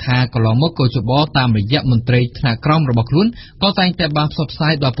អះអាងថាកន្លងមកកោជបតាមរយៈមន្ត្រីថ្នាក់ក្រោមរបស់ខ្លួនក៏តែងតែបានផ្សព្វផ្សា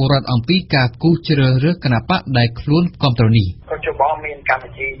យដល់ពលរដ្ឋអំពីការគូសជ្រើសរើសគណៈបកដែលខ្លួនគ្រប់គ្រងនេះកោជបមានកម្មវិ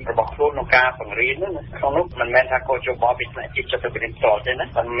ធីរបស់ខ្លួនក្នុងការបង្រៀនហ្នឹងក្នុងនោះមិនមែនថាកោជបពីថ្នាក់ជាតិចុះទៅរៀនផ្ទាល់ទេណា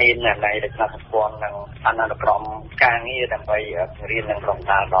มันមានអ្នកណៃដែលស្រាប់ស្គាល់នឹងអាណាក្រមការងារដើម្បីរៀននឹងក្រុម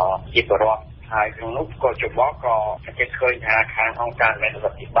ការដល់ជាពលរដ្ឋហើយក្នុងនោះក៏ជបក៏គេឃើញថាខាងអង្គការរដ្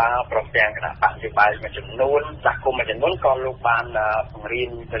ឋាភិបាលប្រទាំងគណៈបកនយោបាយមួយចំនួនសហគមន៍មួយចំនួនក៏លោកបានបង្រៀន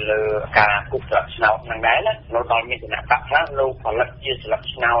ទៅលើការគូសស្លឹកឆ្នោតហ្នឹងដែរណានៅដល់មានគណៈបកខ្លះលោកផលិតជាស្លឹក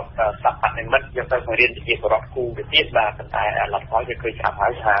ឆ្នោតសព្វនិមិត្តយកទៅបង្រៀនជាពលរដ្ឋគូទៅទៀតបាទប៉ុន្តែឡប់ហើយគេឃើញស្រាប់ហើ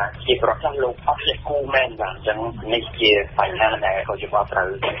យថាជាពលរដ្ឋខ្លះលោកអត់ជាគូមែនបាទអញ្ចឹងនេះជាបញ្ហាដែលក៏ជបត្រូវ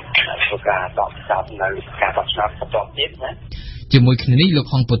ធ្វើការតបស្នងនៅការបោះឆ្នោតបន្តទៀតណាជាមួយគ្នានេះលោក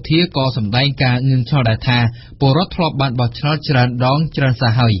ហងពធាក៏សម្ដែងការងឿងឆ្ងល់ដែរថាពលរដ្ឋធ្លាប់បានបោះឆ្នោតច្រើនដងច្រើនសា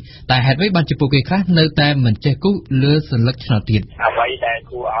រហើយតែហេតុអ្វីបានជាពួកគេខ្លះនៅតែមិនចេះគូសលើសញ្ញាឆ្នោតទៀតអ្វីដែល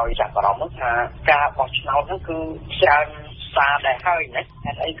គួរឲ្យចាប់អារម្មណ៍ថាការបោះឆ្នោតហ្នឹងគឺច្រើនសារដែរហើយណា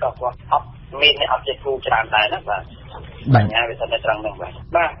ហេតុអីក៏គាត់អត់មានអ្នកអត់ចេះគូច្រើនដែរណាបាទបញ្ហាវាស្ថិតនៅត្រង់ហ្នឹង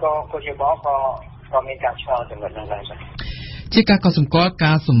បាទក៏ជាបក៏មានការឆ្លងចំណុចហ្នឹងដែរជាការកត់សម្គាល់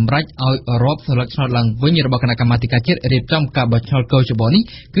ការសម្រេចឲ្យរាប់ស្លឹកឆ្នោតឡើងវិញរបស់គណៈកម្មាធិការជាតិរៀបចំការបោះឆ្នោតកោជបនេះ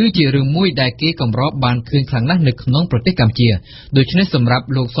គឺជារឿងមួយដែលគេកម្របានឃើញខ្លាំងណាស់នៅក្នុងប្រទេសកម្ពុជាដូច្នេះសម្រាប់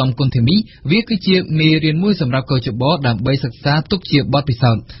លោកសំគុណធីមីវាគឺជាមេរៀនមួយសម្រាប់កោជបដើម្បីសិក្សាទុកជាបទពិ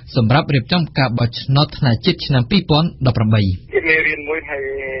សោធន៍សម្រាប់រៀបចំការបោះឆ្នោតថ្នាក់ជាតិឆ្នាំ2018ជាមេរៀនមួយហើយ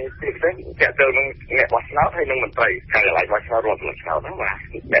ទីផ្សេងតើទៅនឹងអ្នកបោះឆ្នោតហើយនឹងមន្ត្រីការិយាល័យបោះឆ្នោតរាប់ស្លឹកឆ្នោតហ្នឹងបាទ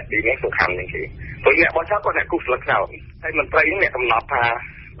បែបនេះសំខាន់ជាងគេព្រោះអ្នកបោះឆ្នោតគាត់អ្នកគូសស្លឹកឆ្នោតហើយមន្ត្រីអ្នកកំណត់ថា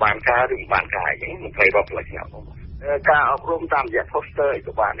បានការឬមិនបានការអីហ្នឹងមន្ត្រីរាប់ស្លឹកឆ្នោតការអប់រំតាមរយៈ poster អី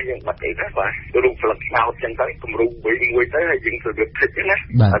ក៏បានយើងបាត់អីដែរបាទរូបស្លឹកឆ្នោតចឹងទៅគំរូមួយទៅហើយយើងធ្វើវាភ្លេចណា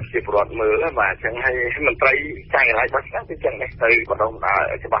ហើយជាពលរដ្ឋមើលបាទចឹងហើយមន្ត្រីការិយាល័យបោះឆ្នោតគឺចឹងដែរទៅបណ្ដុំ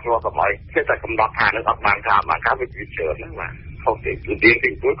ច្បាស់លាស់កុំឲ្យគេតែកំណត់ថានឹងអត់បានការវាច្រើនហ្នឹងបាទខុសទេទី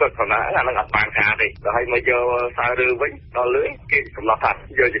1ក៏គាត់ណាអានឹងអត់បានការទេដល់ហើយមកយកសាររើវិញដល់លើគេកំណត់ថា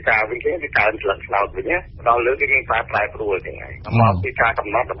យកជាការវិញគេកើនស្លឹកឆ្នោតវិញណាដល់លើគេមានប្រែប្រួលទាំងហើយមកពីការកំ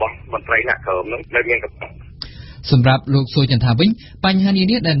ណត់របស់មន្ត្រីអ្នកក្រមនឹងនៅមានកំណត់សម្រាប់លោកសូចន្ទថាវិញបញ្ហា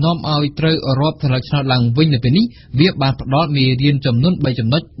នេះដែលនាំឲ្យត្រូវរាប់ស្លឹកឆ្នោតឡើងវិញនៅពេលនេះវាបានផ្ដល់មេរៀនចំនួន3ចំ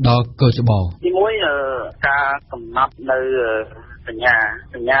ណុចដល់កោជបទី1ការកំណត់នៅសញ្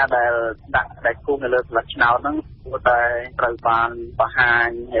ញាដែលដាក់ដែលគូនៅលើស្លឹកឆ្នោតហ្នឹងគួរតែត្រូវបានបង្ហាញ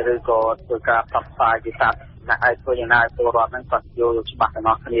ឬក៏ធ្វើការផ្សព្វផ្សាយពីសាធារណៈឲ្យធ្វើយ៉ាងណាឲ្យពលរដ្ឋហ្នឹងគាត់យល់ច្បាស់ទាំង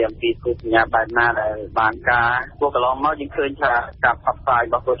អស់គ្នាអំពីគោលសញ្ញាបែបណាដែលបានការពួកកន្លងមកយើងឃើញថាការផ្សព្វផ្សាយ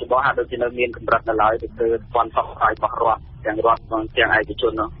របស់កោជបហាក់ដូចជានៅមានកម្រិតនៅឡើយទៅគឺបានផ្សព្វផ្សាយរបស់រដ្ឋទាំងរដ្ឋទាំងឯកជ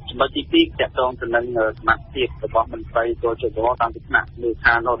ននោះចំណុចទី2ទាក់ទងទៅនឹងសមត្ថភាពរបស់មន្ត្រីកោជបតាមពីថ្នាក់មូលដ្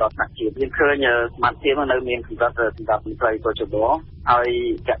ឋានដល់ថ្នាក់ជាតិយើងឃើញសមត្ថភាពនៅមានកម្រិតសម្រាប់មន្ត្រីកោជបហើយ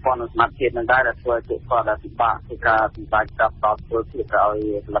ចាក់ព័ន្ធនឹងសមត្ថភាពនឹងដែរដែលធ្វើឲ្យពួកគាត់ពិបាកក្នុងការសម្រេចការតបធ្វើភាពឲ្យ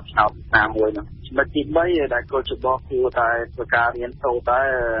ស្លឹកឆ្នោតណាមួយនោះចំណុចទី3ដែលកោជបគួរតែធ្វើការរៀនសូត្រតែ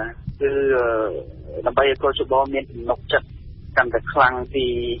គឺដើម្បីឲ្យកោជបមានទំនុកចិត្តកាន់តែខ្លាំងពី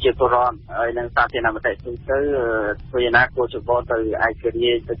ជាពលរដ្ឋហើយនឹងសាធារណមតិទូទៅធ្វើយ៉ាងណាកោជបទៅឯករាជ្យ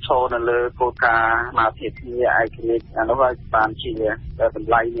ទៅឈរនៅលើគោលការណ៍មកភាពគ្នាឯករាជ្យអានោះហើយបានជាត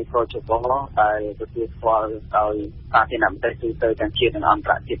ម្លៃនៃកោជបដែលទទួលស្គាល់ដោយសាធារណមតិទូទៅទាំងជាតិនិងអន្ត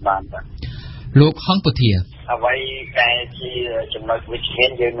រជាតិបានបាទលោកហងពធា អ្វីដែលជាចំណុចវិជ្ជមា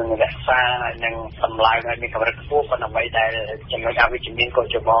នយើងនឹងរក្សាហើយនឹងសម្លាយឲ្យមានកម្រិតខ្ពស់ប៉ុន្តែអ្វីដែលចំណុចអវិជ្ជមានក៏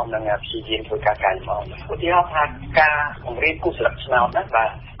ជាបងនឹងព្យាយាមធ្វើការកែលម្អឧទាហរណ៍ថាការបង្រៀនគូស្លឹកឆ្នោតណាបាទ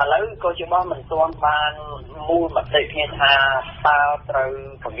ឥឡូវក៏ជាបងមិនទាន់បានមូលមតិគ្នាថាតើត្រូវ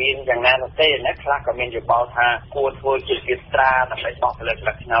បង្រៀនយ៉ាងណានោះទេណាខ្លះក៏មានយោបល់ថាគួរធ្វើជាវិទ្យាដើម្បីបោះផលិតស្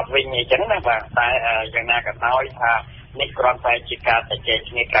លឹកឆ្នោតវិញអញ្ចឹងណាបាទតែយ៉ាងណាក៏ដោយថានេះគ្រាន់តែជាការជជែក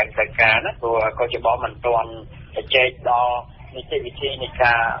គ្នាក្រៅផ្លូវការណាព្រោះក៏ជាបងមិនទាន់ជជែកដល់នីតិវិធីនៃ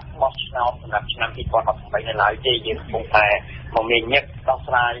ការបោះឆ្នោតសម្រាប់ឆ្នាំ2018នៅឡើយទេយើងកំពុងតែមកមានញឹកដោះ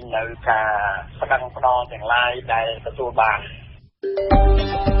ស្រាយនៅការស្ដឹងផ្ដល់ទាំងឡាយដែលទទួលបាន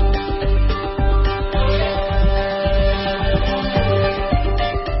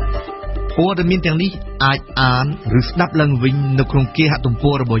ព័ត៌មានទាំងនេះអាចអានឬស្ដាប់ឡើងវិញនៅក្នុងគេហទំ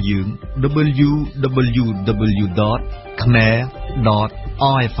ព័ររបស់យើង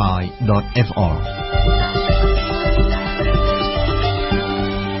www.khmer.rfi.fr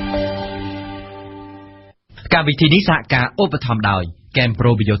កម្មវិធីនេះសហការឧបត្ថម្ភដោយ Camp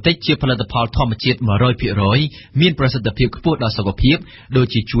Probiotic ជាផលិតផលធម្មជាតិ 100% មានប្រសិទ្ធភាពខ្ពស់ដល់សុខភាពដូច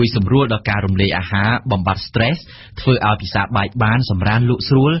ជាជួយសម្រួលដល់ការរំលាយអាហារបំបាត់ stress ធ្វើឲ្យពិសាបែកបានសម្រានលក់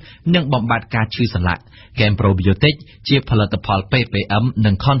ស្រួលនិងបំបាត់ការឈឺសន្លាក់ Camp Probiotic ជាផលិតផល PPM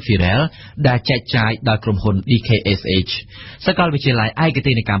និង Conferel ដែលចែកចាយដោយក្រុមហ៊ុន DKSH សាកលវិទ្យាល័យឯក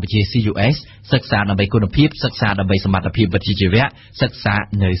ទេសនៅកម្ពុជា CUS សិក្សាដើម្បីគុណភាពសិក្សាដើម្បីសមត្ថភាពវិជ្ជាជីវៈសិក្សា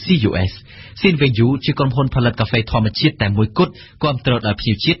នៅ CUS Sinvenju ជាក្រុមហ៊ុនផលិតកាហ្វេធម្មជាតិតែមួយគត់គាំទ្រដោយភ្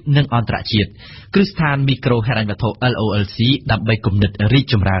ញៀវជាតិនិងអន្តរជាតិគ្រឹះស្ថានមីក្រូហិរញ្ញវត្ថុ LOLC ដើម្បីគំនិតរីក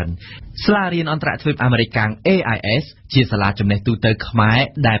ចម្រើនសាលារៀនអន្តរជាតិអាមេរិកកាំង AIS ជាសាលាចំណេះទូទៅខ្មែរ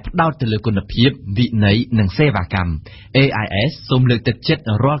ដែលផ្ដោតទៅលើគុណភាពវិន័យនិងសេវាកម្ម AIS សូមលើកទឹកចិត្ត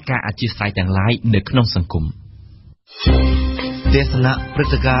រាល់ការអធ្យាស្រ័យទាំងឡាយនៅក្នុងសង្គមទេសនាព្រឹ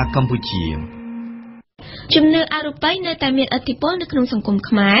ត្តិការណ៍កម្ពុជាជំនឿអរូបីនៅតែមានឥទ្ធិពលនៅក្នុងសង្គម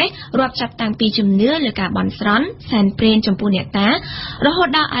ខ្មែររាប់ចាប់តាំងពីជំនឿលើការបន់ស្រន់សែនព្រេនចំពោះអ្នកតារហូត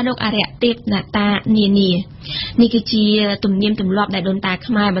ដល់អរុគអរិយទេពអ្នកតានានានេះគឺជាទំនៀមទម្លាប់ដែលដូនតា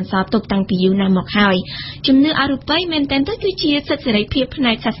ខ្មែរបន្សល់ទុកតាំងពីយូរណាស់មកហើយជំនឿអរូបីមែនទែនទៅគឺជាសិទ្ធិសេរីភាពផ្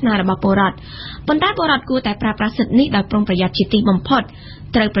នែកសាសនារបស់ពលរដ្ឋប៉ុន្តែពលរដ្ឋគួរតែប្រើប្រាស់សិទ្ធិនេះដោយប្រុងប្រយ័ត្នជាទីបំផុត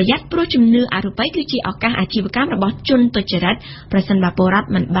ត្រូវប្រយ័ត្នព្រោះជំនឿអរូបីគឺជាឱកាសអាជីវកម្មរបស់ជនទុច្ចរិតប្រសិនបើពលរដ្ឋ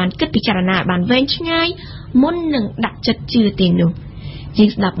មិនបានគិតពិចារណាឲ្យបានវែងឆ្ងាយមុននឹងដាក់ចិត្តជឿទេនោះយើង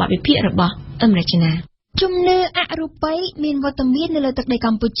ស្ដាប់បទវិភាគរបស់អមរជនាជំនឿអរូបីមានវត្តមាននៅលើទឹកដីក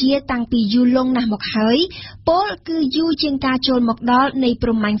ម្ពុជាតាំងពីយូរលង់ណាស់មកហើយពលគឺយូរជាងការចូលមកដល់នៃព្រ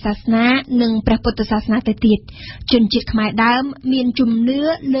ហ្មញ្ញសាសនានិងព្រះពុទ្ធសាសនាទៅទៀតជនជាតិខ្មែរដើមមានជំនឿ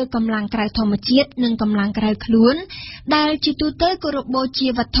លើកម្លាំងក្រៅធម្មជាតិនិងកម្លាំងក្រៅខ្លួនដែលជាទូទៅគោរពបូជា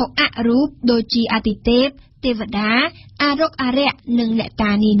វត្ថុអរូបដូចជាអាទិទេពទេវតាអរុគអរិយនិងអ្នក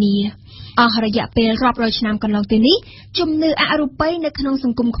តានានាអស់រយៈពេលរាប់រយឆ្នាំកន្លងទៅនេះជំនឿអរូបីនៅក្នុងស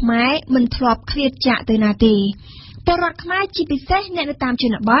ង្គមខ្មែរមិនធ្លាប់ឃ្លាតចាកទៅណាទេពលរដ្ឋខ្មែរជាពិសេសអ្នកនៅតាមជ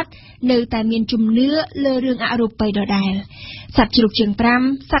នបទនៅតែមានជំនឿលើរឿងអរូបីដដែលសត្វជ្រូកជើង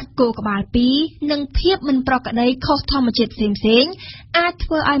5សត្វគោក្បាល2និងភាពមិនប្រក្រតីខុសធម្មជាតិផ្សេងៗអាចធ្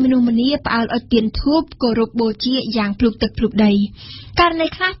វើឲ្យមនុស្សម្នាផ្អើលអុជទៀនធូបគោរពបូជាយ៉ាងភ្លុកទឹកភ្លុកដីករណី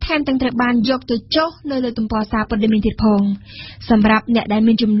ខ្លះថែមទាំងត្រូវបានយកទៅចុះនៅលើទំព័រសារព័ត៌មានទៀតផងសម្រាប់អ្នកដែល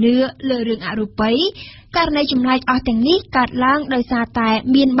មានជំនឿលើរឿងអរូបីករណីចម្លែកអស់ទាំងនេះកើតឡើងដោយសារតែ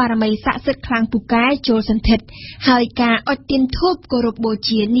មានបារមីស័ក្តិសិទ្ធិខ្លាំងពូកែចូលសន្ធិដ្ឋហើយការអុជទៀនធូបគោរពបូ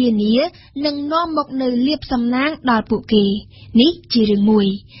ជានានានឹងនាំមកនូវលាភសំណាងដល់ពួកគេនេះជារឿងមួយ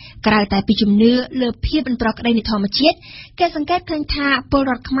ក្រៅតែពីជំនឿលើភាពមិនប្រក្រតីនៃធម្មជាតិគេសង្កេតឃើញថាពល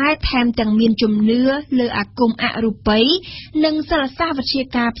រដ្ឋខ្មែរថែមទាំងមានជំនឿលើអាគមអរូបីនិងសិលសាស្ត្រវិទ្យា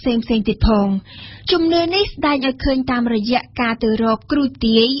ការផ្សេងៗទៀតផងជំនឿនេះស្ដែងឲ្យឃើញតាមរយៈការទៅរកគ្រូ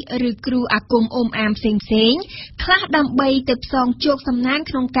ទាយឬគ្រូអាគមអ៊ំអាមផ្សេងខ្លះដើម្បីទៅផ្សងជោគសំណាង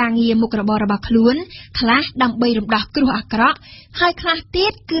ក្នុងការងារមុខរបររបស់ខ្លួនខ្លះដើម្បីរំដោះគ្រោះអាក្រក់ហើយខ្លះទៀ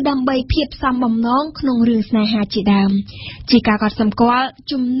តគឺដើម្បីភាពសមបំណងក្នុងរឿងស្នេហាជាដើមជាការកត់សម្គាល់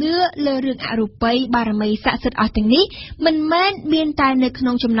ជំនឿលើរឿងអរូបីបារមីស័ក្តិសិទ្ធិអស់ទាំងនេះមិនមែនមានតែនៅក្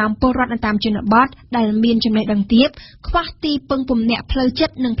នុងចំណោមពលរដ្ឋនៅតាមជនបទដែលមានចំណេះដឹងទាបខ្វះទីពឹងពំនាក់ផ្លូវចិ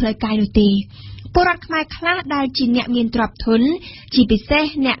ត្តនិងផ្លូវកាយនោះទេពលរដ្ឋខ្មែរខ្លះដែលជាអ្នកមានទ្រព្យធនជាពិសេស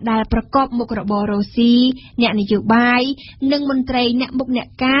អ្នកដែលប្រកបមុខរបររកស៊ីអ្នកនយោបាយនិងមន្ត្រីអ្នកមុខអ្នក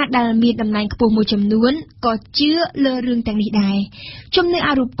ការដែលមានតំណែងខ្ពស់មួយចំនួនក៏ជឿលើរឿងទាំងនេះដែរជំនឿអ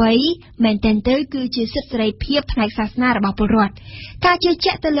រូបីមែនទែនទៅគឺជាសិទ្ធិសេរីភាពផ្នែកសាសនារបស់ពលរដ្ឋការជឿ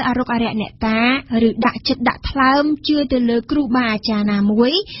ជាក់ទៅលើអរុគអរិយអ្នកតាឬដាក់ចិត្តដាក់ថ្លើមជឿទៅលើគ្រូបាអាចារ្យណាមួ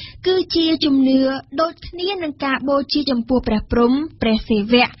យគឺជាជំនឿដូចគ្នានឹងការបូជាចំពោះព្រះព្រហ្មព្រះសិ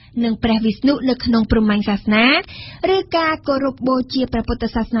វៈនិងព្រះវិស្ណុនៅ ក្នុងព្រហ្មញ្ញសាសនាឬការគោរពបូជាព្រះពុទ្ធ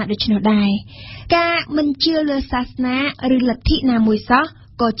សាសនាដូច្នោះដែរការមិនជឿលើសាសនាឬលទ្ធិណាមួយសោះ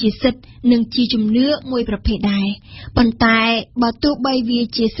ក៏ជាសិទ្ធិនិងជាជំនឿមួយប្រភេទដែរប៉ុន្តែបើទោះបីវា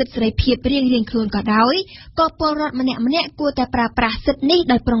ជាសិទ្ធិសេរីភាពរៀងៗខ្លួនក៏ដោយក៏ពលរដ្ឋម្នាក់គួរតែប្រើប្រាស់សិទ្ធិនេះ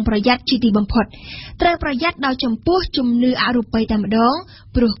ដោយប្រុងប្រយ័ត្នជាទីបំផុតត្រូវប្រយ័ត្នដោយចំពោះជំនឿអរូបីតែម្ដង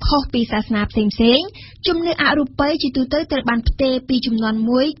ព្រោះខុសពីសាសនាផ្សេងៗជំនឿអរូបីជាទូទៅត្រូវបានផ្ទេរពីជំនាន់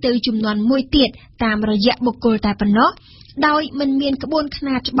មួយទៅជំនាន់មួយទៀតតាមរយៈបុគ្គលតែប៉ុណ្ណោះដោយមិនមានក្បួនខ្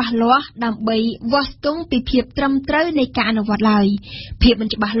នាតច្បាស់លាស់ដើម្បីវាស់ស្ទង់ពីភាពត្រឹមត្រូវនៃការអនុវត្តឡើយភាពមិន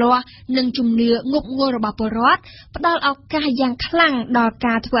ច្បាស់លាស់និងជំនឿងប់ងល់របស់ពលរដ្ឋផ្ដល់ឱកាសយ៉ាងខ្លាំងដល់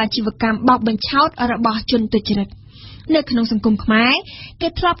ការធ្វើអាជីវកម្មបោកបញ្ឆោតរបស់ជនទុច្ចរិតនៅក្នុងសង្គមខ្មែរគេ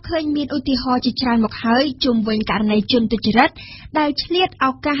ធ្លាប់ឃើញមានឧទាហរណ៍ជាច្រើនមកហើយជុំវិញករណីជនទុច្ចរិតដែលឆ្លៀតឱ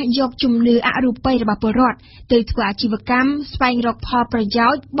កាសយកជំនឿអរូបីរបស់ពលរដ្ឋទៅធ្វើអាជីវកម្មស្វែងរកផលប្រយោ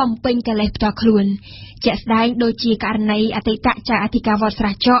ជន៍បំពេញកិលេសផ្ទាល់ខ្លួនជាក់ស្ដែងដូចជាករណីអតីតចៅអធិការវត្តស្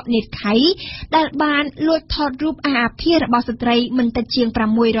រះចកនេតខៃដែលបានលួចថតរូបអាភាសរបស់ស្ត្រីមិនតិចជាង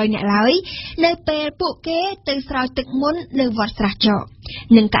600នាក់ឡើយនៅពេលពួកគេទៅស្រោចទឹកមន្តនៅវត្តស្រះចក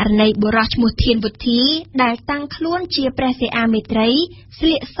និងករណីបុរសឈ្មោះធានវុធីដែលតាំងខ្លួនជាព្រះសិអាមេត្រីស្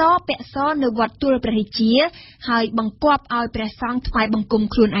លៀកសពាក់សនៅវត្តទួលព្រះរាជាហើយបង្គាប់ឲ្យព្រះសង្ឃថ្វាយបង្គំ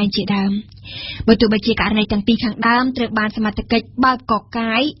ខ្លួនឯងជាដើមបើទោះបីជាករណីទាំងពីរខាងដើមត្រូវបានសមត្ថកិច្ចបើកក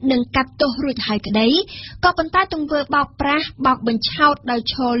កាយនិងកាត់ទោសរួចហើយក្តីក៏ប៉ុន្តែទង្វើបោកប្រាស់បោកបញ្ឆោតដោយ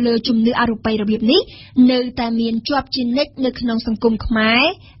ឈរលើជំនឿអរូបីរបៀបនេះនៅតែមានជាប់ជានិច្ចនៅក្នុងសង្គមខ្មែរ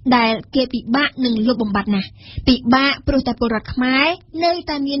ដែលគេពិបាកនឹងលុបបំបាត់ណាស់ពិបាកព្រោះតែពលរដ្ឋខ្មែរនៅ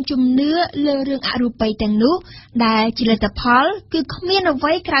តែមានជំនឿលើរឿងអរូបីទាំងនោះដែលជាលទ្ធផលគឺគ្មានអ្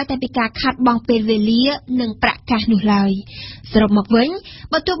វីក្រៅតែពីការខាត់បង់ពេលវេលានិងប្រាក់កាសនោះឡើយសរុបមកវិញ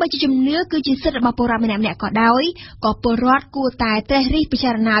បើទោះបីជាជំនឿគឺជាសិទ្ធិរបស់ពលរដ្ឋម្នាក់ៗក៏ដោយក៏ពលរដ្ឋគួរតែត្រេះរិះពិចា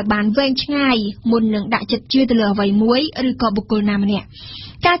រណាឲ្យបានវែងឆ្ងាយមុននឹងដាក់ចិត្តជឿទៅលើអ្វីមួយឬក៏បុគ្គលណាម្នាក់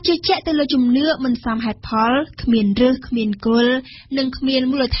ការជឿជាក់ទៅលើជំនឿមិនសមហេតុផលគ្មានឫសគ្មានគល់និងគ្មាន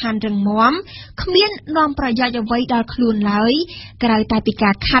មូលដ្ឋានរឹងមាំគ្មាននាំប្រយោជន៍អ្វីដល់ខ្លួនឡើយក្រៅតែពីកា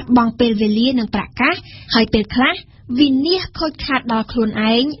រខាត់បង់ពេលវេលានិងប្រាក់កាសហើយពេលខ្លះវិនាសខូចខាតដល់ខ្លួន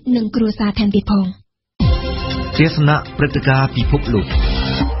ឯងនិងគ្រួសារថែមទៀតផងទេសនាព្រឹត្តិការណ៍ពិភពលោក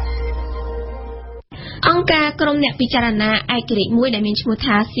អង្គការក្រុមអ្នកពិចារណាឯករាជ្យមួយដែលមានឈ្មោះ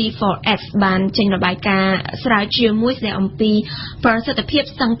ថា C4S បានចេញរបាយការណ៍ស្រាវជ្រាវមួយស្ដីអំពីប្រសិទ្ធភាព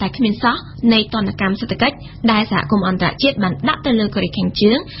សឹងតែគ្មានសោះនៃទណ្ឌកម្មសេដ្ឋកិច្ចដែលសហគមន៍អន្តរជាតិបានដាក់ទៅលើកូរ៉េខាង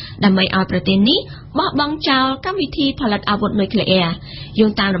ជើងដើម្បីឲ្យប្រទេសនេះបោះបង់ចោលកម្មវិធីផលិតអាវុធនុយក្លេអ៊ែរយោ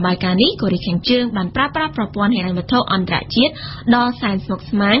ងតាមរបាយការណ៍នេះកូរ៉េខាងជើងបានប្រើប្រាស់ប្រព័ន្ធហិរញ្ញវត្ថុអន្តរជាតិដ៏សែនស្មុគ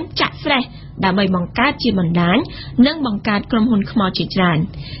ស្មាញចាក់ស្រេះដើម្បីបង្កើតជាបណ្ដាញនិងបង្កើតក្រុមហ៊ុនខ្មោចជាច្រើន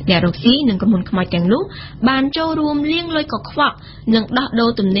អ្នករកស៊ីនិងក្រុមហ៊ុនខ្មោចទាំងនោះបានចូលរួមលាងលុយកខ្វក់និងដោះដូរ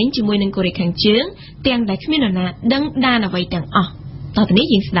ទំនិញជាមួយនឹងកូរ៉េខាងជើងទាំងដែលគ្មាននរណាដឹងដានអ្វីទាំងអស់តទៅនេះ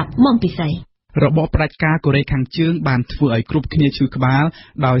យើងស្ដាប់មុំពិសេសរបបផ្ដាច់ការកូរ៉េខាងជើងបានធ្វើឲ្យគ្រប់គ្នាឈឺក្បាល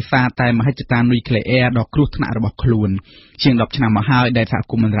ដោយសារតែមហិច្ឆតានុយក្លេអ៊ែរដ៏គ្រោះថ្នាក់របស់ខ្លួនជាង10ឆ្នាំមកហើយដែលសហ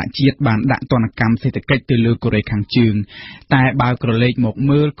គមន៍អន្តរជាតិបានដាក់ទណ្ឌកម្មសេដ្ឋកិច្ចទៅលើកូរ៉េខាងជើងតែបើក្រឡេកមក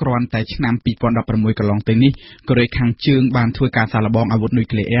មើលគ្រាន់តែឆ្នាំ2016កន្លងទៅនេះកូរ៉េខាងជើងបានធ្វើការសាកល្បងអាវុធនុយ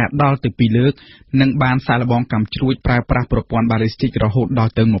ក្លេអ៊ែរដល់ទៅ2លើកនិងបានសាកល្បងកាំជ្រួចប្រើប្រាស់ប្រព័ន្ធបាឡេស្ទិករហូតដ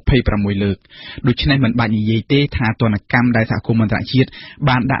ល់ទៅ26លើកដូច្នេះមិនបាច់និយាយទេថាទណ្ឌកម្មដែលសហគមន៍អន្តរជាតិ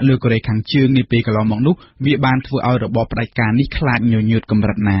បានដាក់លើកូរ៉េខាងជើងនាពេលកន្លងមកនោះវាបានធ្វើឲ្យរបបផ្ដាច់ការនេះខ្លាចញញើតកម្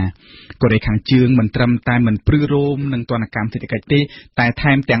រិតណាកូរ៉េខាងជើងមិនត្រឹមតែមិនព្រឺរោមនឹងទណ្ឌកម្មសេដ្ឋកិច្ចទេតែ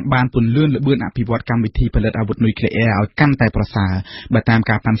ថែមទាំងបានពន្លឿនល្បឿនអភិវឌ្ឍកម្មវិធីផលិតអាវុធនុយក្លេអ៊ែរឲ្យកាន់តែប្រសើរបើតាម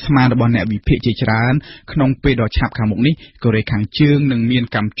ការប៉ាន់ស្មានរបស់អ្នកវិភាគជាច្រើនក្នុងពេលដ៏ឆាប់ខាងមុខនេះកូរ៉េខាងជើងនឹងមាន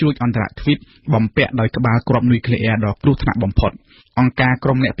កាំជ្រួចអន្តរទ្វីបបំពាក់ដោយក្បាលគ្រាប់នុយក្លេអ៊ែរដ៏គ្រោះថ្នាក់បំផុតអង្គការក្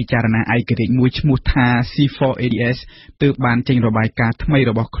រុមអ្នកពិចារណាឯករាជ្យមួយឈ្មោះថា C4ADS ទើបបានចេញរបាយការណ៍ថ្មី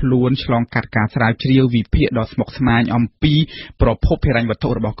របស់ខ្លួនឆ្លងកាត់ការស្រាវជ្រាវវិភាគដ៏ស្មុគស្មាញអំពីប្រភពហិរញ្ញវត្ថុ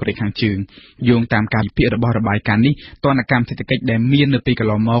របស់កូរ៉េខាងជើងយោងតាមការវិភាគរបស់របាយការណ៍នេះទណ្ឌកម្មសេដ្ឋកិច្ចដែលមាននៅពេលកន្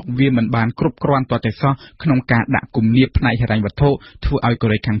លងមកវាមិនបានគ្រប់គ្រាន់ទាល់តែសោះក្នុងការដាក់គំនាបផ្នែកហិរញ្ញវត្ថុធ្វើឲ្យកូ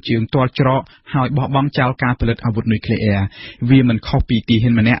រ៉េខាងជើងទាល់ច្រកហើយបោះបង់ចោលការផលិតអាវុធនុយក្លេអ៊ែរវាមិនខុសពីទាហា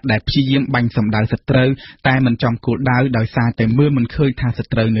នម្នាក់ដែលព្យាយាមបាញ់សម្ដៅសត្រូវតែមិនចំគោលដៅដោយសារតែមើលមិនឃើញថាស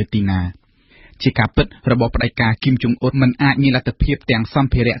ត្រូវនៅទីណាជាការពិតរបបផ្ដាច់ការគីមចុងអ៊ុនមិនអាចមានលទ្ធភាពទាំងស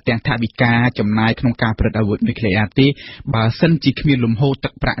ម្ភារៈទាំងថវិកាចំណាយក្នុងការផលិតអាវុធនុយក្លេអ៊ែរទេបើសិនជាគ្មានលំហូរទឹ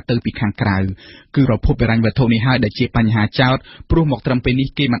កប្រាក់ទៅពីខាងក្រៅគឺប្រភពហិរញ្ញវត្ថុនេះហើយដែលជាបញ្ហាចោទព្រោះមកត្រឹមពេលនេះ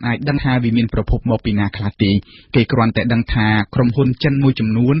គេមិនអាចដឹងថាវាមានប្រភពមកពីណាខ្លះទេគេគ្រាន់តែដឹងថាក្រុមហ៊ុនចិនមួយចំ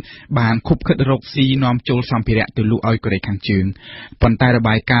នួនបានខុបខិតរកស៊ីនាំចូលសម្ភារៈទៅលក់ឲ្យកូរ៉េខាងជើងប៉ុន្តែរ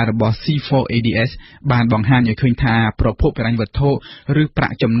បាយការណ៍របស់ C4ADS បានបង្ហាញឲ្យឃើញថាប្រភពហិរញ្ញវត្ថុឬប្រា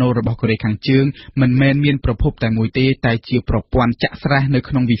ក់ចំណូលរបស់កូរ៉េខាងជើង មិនមែនមានប្រភពតែមួយទេតែជាប្រព័ន្ធចាក់ស្រេះនៅ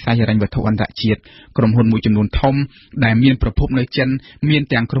ក្នុងវិស័យហិរញ្ញវត្ថុអន្តរជាតិក្រុមហ៊ុនមួយចំនួនធំដែលមានប្រភពនៅចិនមាន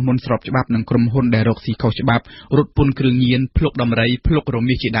ទាំងក្រុមហ៊ុនស្របច្បាប់និងក្រុមហ៊ុនដែលរកស៊ីខុសច្បាប់រត់ពន្ធគ្រឿងញៀនភ្លុកដំរីភ្លុករ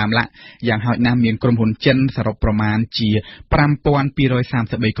មាសជាដើមឡាក់យ៉ាងហោចណាស់មានក្រុមហ៊ុនចិនសរុបប្រមាណជា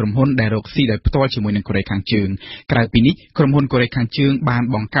5233ក្រុមហ៊ុនដែលរកស៊ីដោយផ្ទាល់ជាមួយនឹងកូរ៉េខាងជើងក្រៅពីនេះក្រុមហ៊ុនកូរ៉េខាងជើងបាន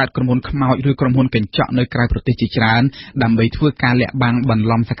បង្កើតក្រុមហ៊ុនខ្មោចឬក្រុមហ៊ុនកញ្ចក់នៅក្រៅប្រទេសជាច្រើនដើម្បីធ្វើការលាក់បាំងបន្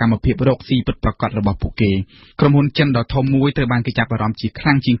លំសកម្មភាពរកស៊ីពិតប្រាកដរបស់ពួកគេក្រុមហ៊ុនចិនដ៏ធំមួយត្រូវបានគេចាប់អារម្មណ៍ជាខ្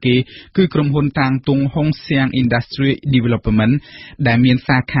លាំងជាងគេគឺក្រុមហ៊ុនតាងតុង Hongxiang Industry Development ដែលមាន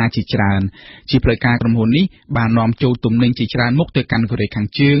សាខាជាច្រើនជាផ្លូវការក្រុមហ៊ុននេះបាននាំចូលទំនិញជាច្រើនមុខទៅកាន់កូរ៉េខាង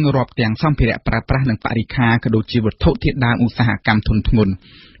ជើងរាប់ទាំងសម្ភារៈប្រើប្រាស់និងបរិក្ខារក៏ដូចជាវត្ថុធាតុដើមឧស្សាហកម្មធុនធ្ងន់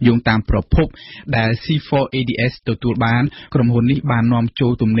យោងតាមប្រភពដែល C4ADS ទទួលបានក្រុមហ៊ុននេះបាននាំចូ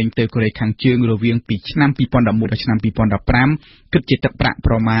លទំនិញទៅកូរ៉េខាងជើងរវាងពីឆ្នាំ2011ដល់ឆ្នាំ2015គិតជាទឹកប្រាក់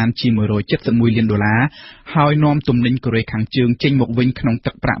ប្រមាណជា$171លានហើយនាំទំនិញកូរ៉េខាងជើងចេញមកវិញក្នុង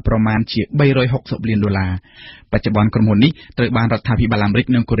ទឹកប្រាក់ប្រមាណជា$360លានបច្ចុប្បន្នក្រុមហ៊ុននេះត្រូវបានរដ្ឋាភិបាលអាមេរិក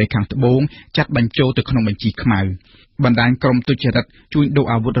និងកូរ៉េខាងត្បូងចាត់បញ្ចូលទៅក្នុងបញ្ជីខ្មៅបណ្ដាញក្រុមទុច្ចរិតជួញដូរ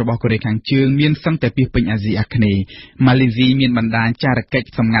អាវុធរបស់កូរ៉េខាងជើងមានសឹងតែពាសពេញអាស៊ីអាគ្នេយ៍ម៉ាឡេស៊ីមានបណ្ដាញចារកិច្ច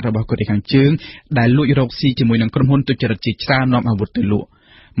សម្ងាត់របស់កូរ៉េខាងជើងដែលលួចរកស៊ីជាមួយនឹងក្រុមហ៊ុនទុច្ចរិតជាច្រើននាំអាវុធទៅលក់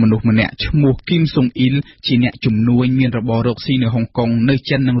មនុស្សម្នាក់ឈ្មោះគីមសុងអ៊ីលជាអ្នកជំនួញមានរបររកស៊ីនៅហុងកុងនៅ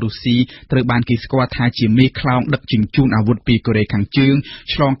ចិននិងរុស្ស៊ីត្រូវបានគេស្គាល់ថាជាមេខ្លោងដឹកជញ្ជូនអាវុធពីកូរ៉េខាងជើង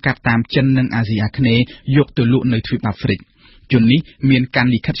ឆ្លងកាត់តាមចិននិងអាស៊ីអាគ្នេយ៍យកទៅលក់នៅទ្វីបអាហ្វ្រិកជននេះមានកាន់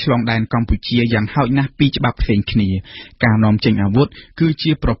លិខិតឆ្លងដែនកម្ពុជាយ៉ាងហោចណាស់ពីរច្បាប់ផ្សេងគ្នាការនាំចេញអាវុធគឺ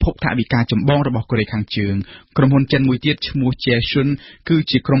ជាប្រភពថវិកាចម្បងរបស់កូរ៉េខាងជើងក្រុមហ៊ុនចិនមួយទៀតឈ្មោះ Jaesun គឺ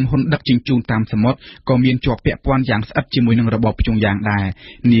ជាក្រុមហ៊ុនដឹកជញ្ជូនតាមសមុទ្រក៏មានជាប់ពាក់ព័ន្ធយ៉ាងស្អិតជាមួយនឹងរបបព្យុងយ៉ាងដែរ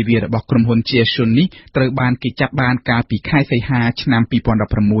នាវារបស់ក្រុមហ៊ុន Jaesun នេះត្រូវបានគេចាប់បានកាលពីខែសីហាឆ្នាំ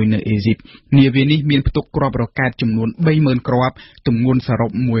2016នៅអេស៊ីបនាវានេះមានផ្ទុកគ្រាប់រ៉ុកែតចំនួន30000គ្រាប់ទម្ងន់សរុ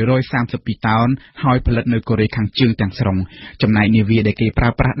ប132តោនហើយផលិតនៅកូរ៉េខាងជើងទាំងស្រុងចំណែកនាវាដែលគេប្រើ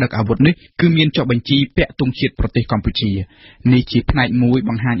ប្រាស់ដឹកអាវុធនេះគឺមានចុះបញ្ជីពាក់ទង់ជាតិប្រទេសកម្ពុជានេះជាផ្នែកមួយ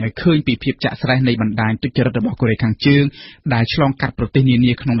បង្ហាញឲ្យឃើញពីភាពចាក់ស្រេះនៃបណ្ដាញទុច្ចរិតរបស់កូរ៉េខាងជើងដែលឆ្លងកាត់ប្រទេសនា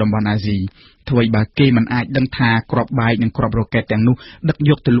នាក្នុងតំបន់អាស៊ីអ្វីបើគេមិនអាចដឹងថាគ្រាប់បែកនិងគ្រាប់រ៉ុកែតទាំងនោះដឹក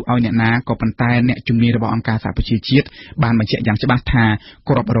យកទៅលក់ឲ្យអ្នកណាក៏ប៉ុន្តែអ្នកជំនាញរបស់អង្គការសហប្រជាជាតិបានបញ្ជាក់យ៉ាងច្បាស់ថា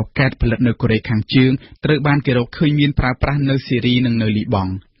គ្រាប់រ៉ុកែតផលិតនៅកូរ៉េខាងជើងត្រូវបានគេរកឃើញមានប្រើប្រាស់នៅសេរីនិងនៅលីប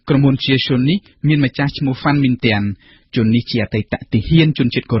ង់ក្រុមហ៊ុន Jaesun នេះមានម្ចាស់ឈ្មោះ Fan Mintian ជននេះជាអតីតទាហានជន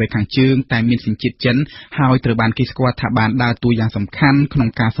ជាតិកូរ៉េខាងជើងតែមានសញ្ជាតិចិនហើយត្រូវបានគេស្គាល់ថាបានដើរតួយ៉ាងសំខាន់ក្នុង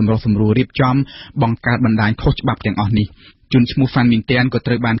ការសម្រុះសម្រួលរៀបចំបង្កើតបណ្ដាញខុសច្បាប់ទាំងអស់នេះជនឈ្មោះ Fan Mintian ក៏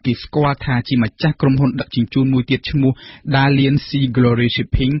ត្រូវបានគេស្គាល់ថាជាម្ចាស់ក្រុមហ៊ុនដឹកជញ្ជូនមួយទៀតឈ្មោះ Dalian Sea Glory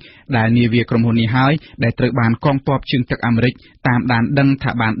Shipping ដែលនាវាក្រុមហ៊ុននេះហើយដែលត្រូវបានកងទ័ពជើងទឹកអាមេរិកតាមដានដឹង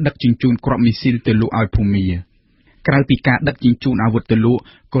ថាបានដឹកជញ្ជូនគ្រាប់មីស៊ីលទៅលក់ឲ្យភូមាក្រៅពីការដឹកជញ្ជូនអាវុធទៅលក់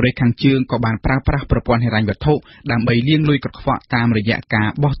កូរ៉េខាងជើងក៏បានប្រើប្រាស់ប្រព័ន្ធហិរញ្ញវត្ថុដើម្បីលាងលុយកខ្វក់តាមរយៈការ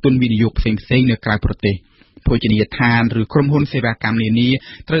បោះទុនវិនិយោគផ្សេងៗនៅក្រៅប្រទេសភោជនីយដ្ឋានឬក្រុមហ៊ុនសេវាកម្មនានា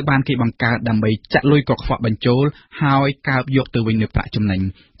ត្រូវបានគេបង្កើតដើម្បីចាក់លុយកខ្វក់បញ្ចូលហើយកើបយកទៅវិញនូវប្រាក់ចំណេញ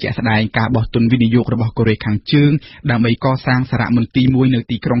ជាក់ស្ដែងការបោះទុនវិនិយោគរបស់កូរ៉េខាងជើងដើម្បីកសាងសារមន្ទីរមួយនៅ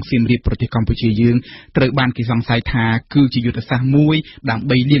ទីក្រុងសៀមរាបប្រទេសកម្ពុជាយើងត្រូវបានគេសង្ស័យថាគឺជាយុទ្ធសាស្ត្រមួយដើម្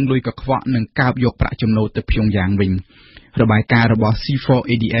បីលាងលុយកខ្វក់និងកើបយកប្រាក់ចំណូលទៅព្យុងយ៉ាងវិញរបាយការណ៍របស់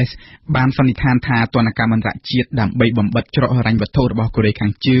C4ADS បានសន្និដ្ឋានថាទណ្ឌកម្មអន្តរជាតិដើម្បីបំបិទច្រកហិរញ្ញវត្ថុរបស់កូរ៉េខា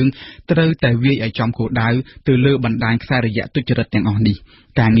ងជើងត្រូវតែវាយឲ្យចំគោលដៅទៅលើបណ្ដាញខ្សែរយៈទុច្ចរិតទាំងអស់នេះ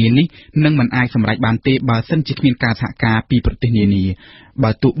ការងារនេះនឹងមិនអាចសម្រេចបានទេបើសិនជាគ្មានការសហការពីប្រទេសនានា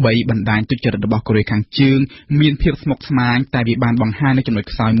បើទោះបីបណ្ដាញទុច្ចរិតរបស់កូរ៉េខាងជើងមានភាពស្មុគស្មាញតែវាបានបង្ហាញនៅចំណុច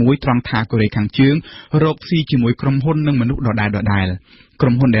ខ្សោយមួយត្រង់ថាកូរ៉េខាងជើងរកស៊ីជាមួយក្រុមហ៊ុននិងមនុស្សដដែលក្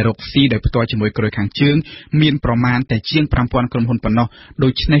រុមហ៊ុនដែលរកស៊ីដោយផ្ទាល់ជាមួយកូរ៉េខាងជើងមានប្រមាណតែជាង 5000 ក្រុមហ៊ុនប៉ុណ្ណោះដូ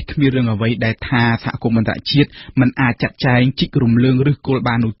ច្នេះគ្មានរឿងអ្វីដែលថាសហគមន៍អន្តរជាតិមិនអាចចាត់ចែងជីករំលើងឬគោល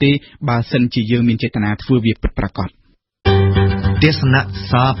បាននោះទេបើសិនជាយើងមានចេតនាធ្វើវាពិតប្រាកដទេសនា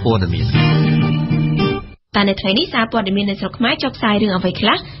សារព័ត៌មានតែនៅថ្ងៃនេះសារព័ត៌មាននៅស្រុកខ្មែរចុះផ្សាយរឿងអ្វីខ្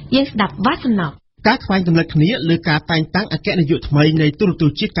លះយើងស្ដាប់វាសំណប់ការខ្វែងគំនិតគ្នាលើការតែងតាំងអគ្គនាយកថ្មីនៃទូរទស្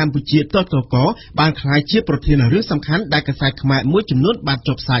សន៍ជាតិកម្ពុជាតតកបានក្លាយជាប្រធានរឿងសំខាន់ដែលកាសែតខ្មែរមួយចំនួនបាន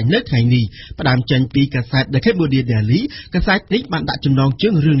ចុះផ្សាយនៅថ្ងៃនេះផ្ដើមចេញពីកាសែត The Cambodia Daily កាសែតនេះបានដាក់ចំណងជើ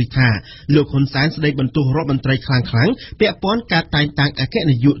ងរឿងនេះថាលោកហ៊ុនសែនស្ដីបន្ទោសរដ្ឋមន្ត្រីខ្លាំងៗពាក់ព័ន្ធការតែងតាំងអគ្គ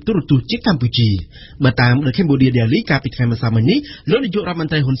នាយកទូរទស្សន៍ជាតិកម្ពុជាបើតាម The Cambodia Daily កាលពីថ្ងៃម្សិលមិញនេះលោកនាយករដ្ឋមន្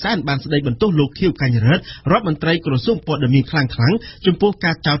ត្រីហ៊ុនសែនបានស្ដីបន្ទោសលោកខៀវកញ្ញរិទ្ធរដ្ឋមន្ត្រីក្រសួងព័ត៌មានខ្លាំងៗចំពោះ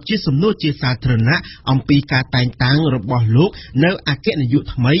ការចោទជាសំណួរជាសាធារណៈ ណៈអំពីការតែងតាំងរបស់លោកនៅអគ្គនាយក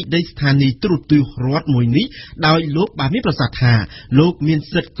ថ្មីនៃស្ថានីយ៍ទូរទស្សន៍រដ្ឋមួយនេះដោយលោកបានមានប្រសាសន៍ថាលោកមាន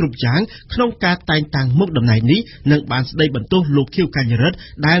សិទ្ធិគ្រប់យ៉ាងក្នុងការតែងតាំងមុខតំណែងនេះនិងបានស្ដីបន្ទោសលោកខៀវកញ្ញរិទ្ធ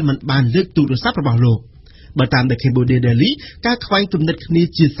ដែលមិនបានលើកទូរស័ព្ទរបស់លោកបើតាមនៅ Cambodia Daily ការខ្វែងគំនិតគ្នា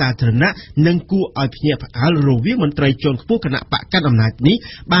ជាសាធារណៈនិងគួរឲ្យភ្ញាក់ផ្អើលរវាងមន្ត្រីជាន់ខ្ពស់គណៈបកកណ្ដាលអំណាចនេះ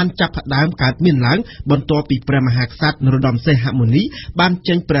បានចាប់ផ្ដើមកើតមានឡើងបន្ទាប់ពីព្រះមហាក្សត្រនរោត្តមសីហមុនីបាន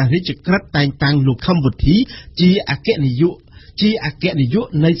ចេញព្រះរាជក្រឹត្យតែងតាំងលោកខំវុធីជាអគ្គនាយក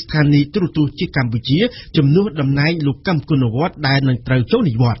នៃស្ថានីយ៍ទូរទស្សន៍ជាតិកម្ពុជាជំនួសតំណែងលោកកឹមគុណវត្តដែលនឹងត្រូវចូល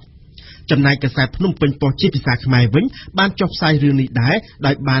និវត្តន៍ចំណែកកាសែតភ្នំពេញប៉ុស្តិ៍ជាភាសាខ្មែរវិញបានចុះផ្សាយរឿងនេះដែរ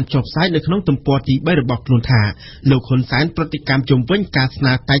ដោយបានចុះផ្សាយនៅក្នុងទំព័រទី3របស់ខ្លួនថាលោកហ៊ុនសែនប្រតិកម្មជំវិញការស្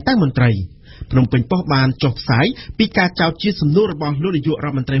នើតែងតាំងមន្ត្រីភ្នំពេញប៉ុស្តិ៍បានចុះផ្សាយពីការចោទជាសំណួររបស់លោកនាយករ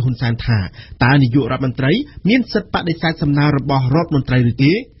ដ្ឋមន្ត្រីហ៊ុនសែនថាតើនាយករដ្ឋមន្ត្រីមានសិទ្ធិបដិសេធសំណើរបស់រដ្ឋមន្ត្រីឬ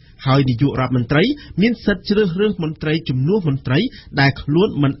ទេហើយនាយករដ្ឋមន្ត្រីមានសិទ្ធិជ្រើសរើសមន្ត្រីជំនួសមន្ត្រីដែលខ្លួន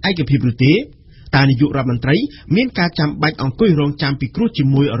មិនឯកភាពឬទេតើនាយករដ្ឋមន្ត្រីមានការចាំបាច់អង្គុយរងចាំពិគ្រោះជា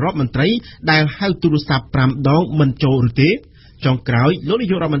មួយរដ្ឋមន្ត្រីដែលហៅទូរស័ព្ទ5ដងមិនចូលឬទេចុងក្រោយលោកនា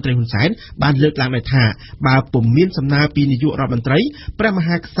យករដ្ឋមន្ត្រីហ៊ុនសែនបានលើកឡើងដែរថាបើពុំមានសំណើពីនាយករដ្ឋមន្ត្រីព្រះម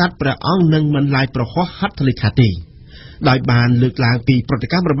ហាក្សត្រព្រះអង្គនឹងមិនឡាយប្រហោះហត្ថលេខាទេដោយបានលើកឡើងពីប្រតិ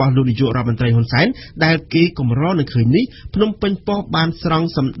កម្មរបស់លោកនាយករដ្ឋមន្ត្រីហ៊ុនសែនដែលគេកម្រនឹងឃើញនេះភ្នំពេញប៉ុស្តិ៍បានស្រង់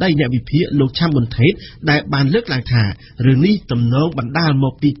សម្ដីអ្នកវិភាគលោកឆាំប៊ុនថេតដែលបានលើកឡើងថារឿងនេះទំនងបណ្ដាលម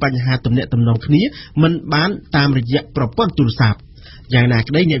កពីបញ្ហាទំនាក់ទំនងគ្នាមិនបានតាមរយៈប្រព័ន្ធទូរស័ព្ទយ៉ាងណា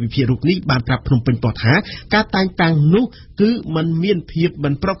ក្តីអ្នកវិភាគរូបនេះបានប្រាប់ភ្នំពេញប៉ុស្តិ៍ថាការតែងតាំងនោះគឺมันមានភាពមិ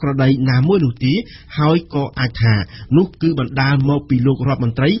នប្រក្រតីណាមួយនោះទេហើយក៏អាចថានោះគឺបណ្ដាលមកពីលោករដ្ឋម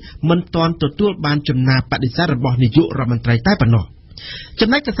ន្ត្រីមិនទាន់ទទួលបានចំណាបដិសេធរបស់នាយករដ្ឋមន្ត្រីតែប៉ុណ្ណោះចំ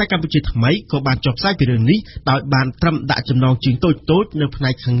ណែកកាសែតកម្ពុជាថ្មីក៏បានចុះផ្សាយពីរឿងនេះដោយបានត្រឹមដាក់ចំណងជើងតូចៗនៅផ្នែ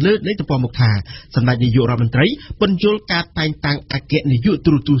កខាងលើនៃទំព័រមុខថាសម្ដេចនាយករដ្ឋមន្ត្រីពន្យល់ការតែងតាំងអគ្គនាយក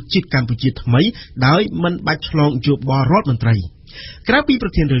ទូរទស្សន៍ជាតិកម្ពុជាថ្មីដោយមិនបាច់ឆ្លងយោបល់រដ្ឋមន្ត្រីក្រៅពីប្រ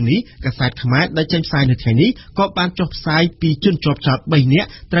ធានរឿងនេះកាសែតខ្មែរដែលចេញផ្សាយនៅថ្ងៃនេះក៏បានចុះផ្សាយពីជនជាប់ចោទ3នាក់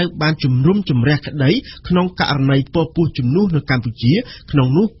ត្រូវបានជំនុំជម្រះក្តីក្នុងករណីពពុះជំនួសនៅកម្ពុជាក្នុង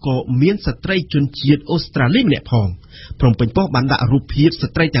នោះក៏មានស្ត្រីជនជាតិអូស្ត្រាលីម្នាក់ផងព្រមពេញប៉ុស្តិ៍បានដាក់រូបភាព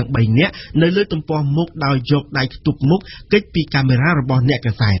ស្ត្រីទាំង3នាក់នៅលើទំព័រមុខដោយយកដៃខ្ទប់មុខគេចពីកាមេរ៉ារបស់អ្នក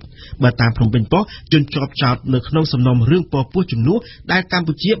កាសែតបើតាមព្រមពេញប៉ុស្តិ៍ជនជាប់ចោទនៅក្នុងសំណុំរឿងពពុះជំនួសដែលកម្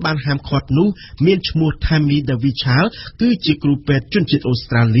ពុជាបានហាមឃាត់នោះមានឈ្មោះ Tammy Davichal គឺជាគ្រូពេទ្យជនជាតិអូស្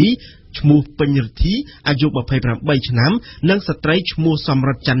ត្រាលីឈ្មោះពេញរិទ្ធីអាយុ28ឆ្នាំនិងស្ត្រីឈ្មោះសំ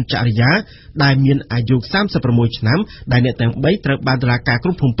រិទ្ធច័ន្ទចរិយាដែលមានអាយុ36ឆ្នាំដែលអ្នកទាំង3ត្រូវបានតុលាការក្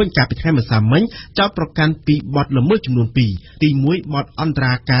រុងភ្នំពេញកាលពីថ្ងៃម្សិលមិញចោទប្រកាន់ពីបទល្មើសចំនួន2ទី1បទអន្ត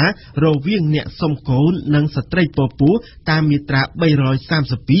រាការរវាងអ្នកសុំកូននិងស្ត្រីពពុះតាមមាត្រា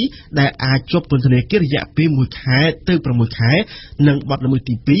332ដែលអាចជាប់ពន្ធនាគាររយៈពេល1ខែទៅ6ខែនិងបទល្មើស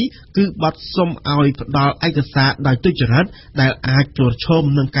ទី2គឺបទសុំឲ្យផ្ដល់ឯកសារដោយទុច្ចរិតដែលអាចប្រឈម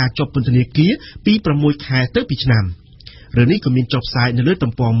នឹងការជាប់ពន្ធនាគារពី6ខែទៅ2ឆ្នាំរឿងនេះក៏មានចុះផ្សាយនៅលើ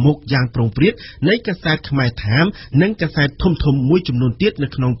ទំព័រមុខយ៉ាងប្រងព្រាតនៃកាសែតខ្មែរថាមនិងកាសែតធំមួយចំនួនទៀតនៅ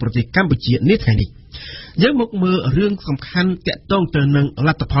ក្នុងប្រទេសកម្ពុជានាថ្ងៃនេះយើងមកមើលរឿងសំខាន់ទាក់ទងទៅនឹងល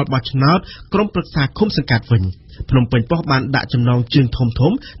ទ្ធផលបោះឆ្នោតក្រុមប្រឹក្សាឃុំសង្កាត់វិញភ្នំពេញប៉ុស្តិ៍បានដាក់ចំណងជើង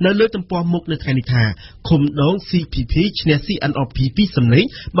ធំនៅលើទំព័រមុខនៅថ្ងៃនេះថាឃុំដង CPP ឈ្នះ CNRP 2សំឡេង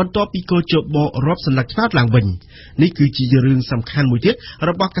បន្ទាប់ពីកោជបរាប់សន្លឹកឆ្នោតឡើងវិញនេះគឺជារឿងសំខាន់មួយទៀត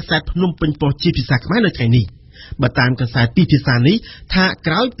របស់កាសែតភ្នំពេញប៉ុស្តិ៍ជាភាសាខ្មែរនៅថ្ងៃនេះបើតាមកាសែតពីភាសានេះថា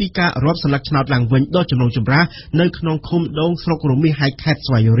ក្រោយពីការរាប់សន្លឹកឆ្នោតឡើងវិញដ៏ចំណងចម្រាស់នៅក្នុងឃុំដងស្រុករមាសហៃខេត្ត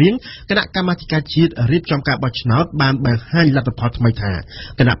ស្វាយរៀងគណៈកម្មាធិការជាតិរៀបចំការបោះឆ្នោតបានបង្ហាញលទ្ធផលថ្មីថា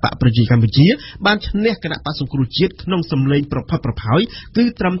គណៈបកប្រជាកម្ពុជាបានឈ្នះគណៈបកសង្គ្រោះជាតិក្នុងសម្លេងប្រផិតប្រផោយគឺ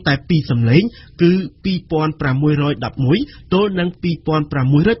ត្រឹមតែ2សម្លេងគឺ2611ទល់នឹង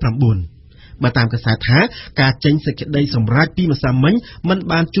2609បើតាមកាសែតថាការចេញសេចក្តីសម្រេចពីម្សិលមិញមិន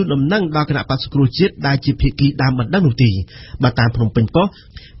បានជូនដំណឹងដល់គណៈបក្សសង្គ្រោះជាតិដែលជាភាគីដើមបណ្ដឹងនោះទេបើតាមភ្នំពេញប៉ុស្តិ៍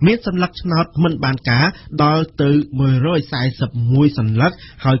មានសន្លឹកឆ្នោតមិនបានការដល់ទៅ141សន្លឹក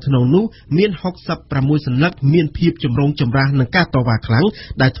ហើយក្នុងនោះមាន66សន្លឹកមានភាពចម្រូងចម្រាសនឹងការតវ៉ាខ្លាំង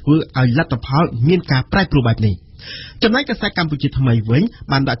ដែលធ្វើឲ្យលទ្ធផលមានការប្រែប្រួលបែបនេះចំណែកកាសែតកម្ពុជាថ្មីវិញ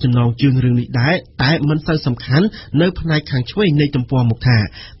បានដាក់ចំណងជើងរឿងនេះដែរតែមិនសូវសំខាន់នៅផ្នែកខាងឆ្វេងនៃទំព័រមុខថា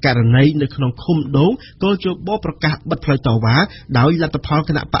ករណីនៅក្នុងឃុំដងកោជបប្រកាសបិទផ្លូវតវ៉ាដោយលទ្ធផល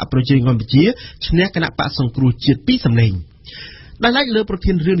គណៈបកប្រជាកម្ពុជាឈ្នះគណៈបកសង្គ្រោះជាតិ2សម្លេង ដែលឡែកលើប្រ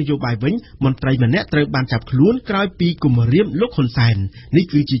ធានរឿងនយោបាយវិញមន្ត្រីម្នាក់ត្រូវបានចាប់ខ្លួនក្រោយពីគម្រាមលោកហ៊ុនសែននេះ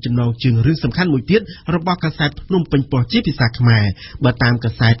គឺជាចំណងជើងរឿងសំខាន់មួយទៀតរបស់កាសែតភ្នំពេញប៉ុស្តិ៍ជាភាសាខ្មែរបើតាម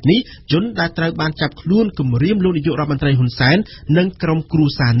កាសែតនេះជនដែលត្រូវបានចាប់ខ្លួនគម្រាមលោកនាយករដ្ឋមន្ត្រីហ៊ុនសែននិងក្រុមគ្រួ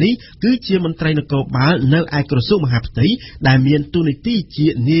សារនេះគឺជាមន្ត្រីនគរបាលនៅឯក្រសួងមហាផ្ទៃដែលមានតួនាទីជា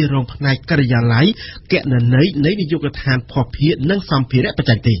នាយរងផ្នែកការិយាល័យគណនេយ្យនៃនាយកដ្ឋានភស្តុភារនិងសម្ភារៈបច្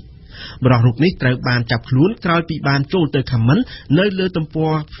ចេកទេសបរិះរូបនេះត្រូវបានចាប់ខ្លួនក្រោយពីបានចូលទៅខមមិននៅលើទំព័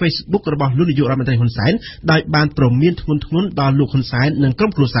រ Facebook របស់លោកនាយករដ្ឋមន្ត្រីហ៊ុនសែនដោយបានប្រមានធ្ងន់ធ្ងរដល់លោកហ៊ុនសែននិងក្រុ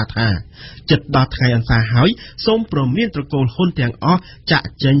មគ្រួសារថាជិតដល់ថ្ងៃអន្សារហើយសូមប្រមានត្រកូលហ៊ុនទាំងអស់ចាក់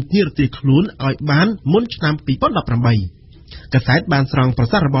ចែងនិរទាខ្លួនឲ្យបានមុនឆ្នាំ2018កាសែតបានស្រង់ប្រ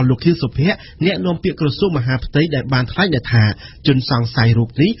សាសន៍របស់លោកខៀវសុភ័ក្រអ្នកនាំពាក្យក្រសួងមហាផ្ទៃដែលបានថ្លែងថាជនសង្ស័យរូប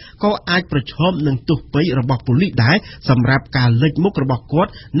នេះក៏អាចប្រឈមនឹងទោសពៃរបស់ប៉ូលីសដែរសម្រាប់ការលេចមុខរបស់គា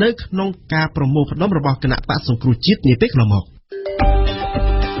ត់នៅក្នុងការប្រមូលផ្ដុំរបស់គណៈបក្សសង្គ្រោះជាតិនាពេលកន្លងមក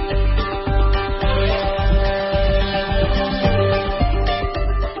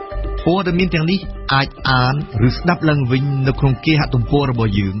ព័ត៌មានទាំងនេះអាចអានឬស្ដាប់ឡើងវិញនៅក្នុងគេហទំព័ររប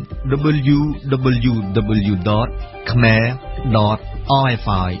ស់យើង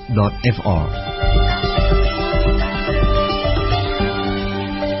www.khmer.rfi.fr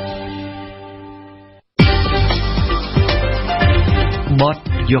បទ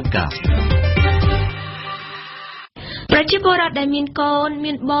យូហ្គាប្រជាពលរដ្ឋដែលមានកូន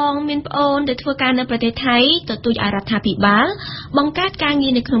មានបងមានប្អូនទៅធ្វើការនៅប្រទេសថៃទទូចឲ្យរដ្ឋាភិបាលបង្កើតការងា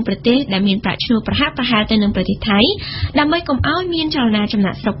រនៅក្នុងប្រទេសដែលមានប្រាក់ឈ្នួលប្រហាក់ប្រហែលទៅនឹងប្រទេសថៃដើម្បីកុំឲ្យមានចលនាចំ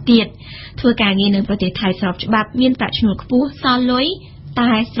ណាក់ស្រុកទៀតធ្វើការងារនៅប្រទេសថៃស្របច្បាប់មានប្រាក់ឈ្នួលខ្ពស់សល់លុយ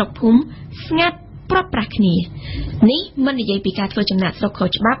តែស្រុកភូមិស្ងាត់ប្រត់ប្រាស់គ្នានេះមិននិយាយពីការធ្វើចំណាក់ស្រុកខុស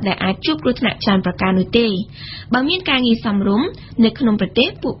ច្បាប់ដែលអាចជួបគ្រោះថ្នាក់ច្រើនប្រការនោះទេបើមានការងារសមរម្យនៅក្នុងប្រទេស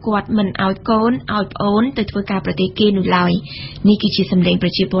ពួកគាត់មិនឲ្យកូនឲ្យប្អូនទៅធ្វើការប្រទេសគេនោះឡើយនេះគឺជាសម្លេងប្រ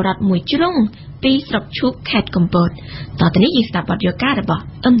ជាពលរដ្ឋមួយជ្រុងពីស្រុកឈូកខេត្តកំពតតទៅនេះយើងស្ដាប់បទយូហ្គារបស់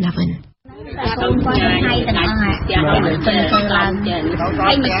អឹមឡាវិនកូនគាត់ថៃទាំងអស់ទាំងមិនទៅឡើង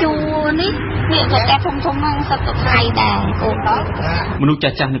ហើយមកជួនេះវាក៏តែធំហ្នឹងសត្វថៃដែរកូនដល់មនុស្សចា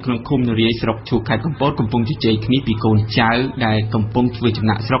ស់ៗនៅក្នុងឃុំនរាយស្រុកឈូកខេត្តកំពតកំពុងជជែកគ្នាពីកូនចៅដែលកំពុងធ្វើចំ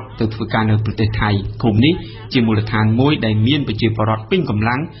ណាក់ស្រុកទៅធ្វើការនៅប្រទេសថៃឃុំនេះជាមូលដ្ឋានមួយដែលមានប្រជាពលរដ្ឋពេញកម្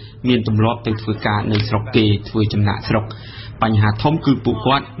លាំងមានទម្លាប់ទៅធ្វើការនៅស្រុកគេធ្វើចំណាក់ស្រុកបញ្ហាធំគឺពួក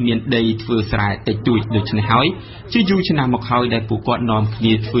គាត់មានដីធ្វើស្រែតិចតួចដូច្នេះហើយជាយូរឆ្នាំមកហើយដែលពួកគាត់នាំគ្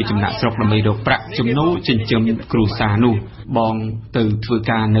នាធ្វើចំណាក់ស្រុកដើម្បីរកប្រាក់ចំណូលចិញ្ចឹមគ្រួសារនោះបងទៅធ្វើ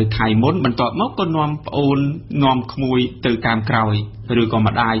ការនៅថៃមុនបន្ទាប់មកក៏នាំប្អូននាំក្មួយទៅតាមក្រោយឬក៏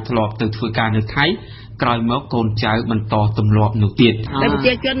ម្ដាយធ្លាប់ទៅធ្វើការនៅថៃក្រោយមកកូនចៅបន្តទម្លាប់នោះទៀតតែប្រ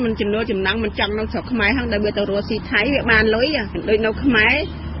ជាជនមិនចំណូលចំណងមិនចង់នៅស្រុកខ្មែរហ្នឹងដែលវាទៅរស់ស៊ីថៃវាបានលុយដូចនៅខ្មែរ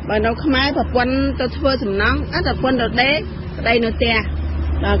បើនៅខ្មែរប្រពន្ធទៅធ្វើសំណង់អត់ប្រពន្ធទៅដេកប្តីនៅផ្ទះ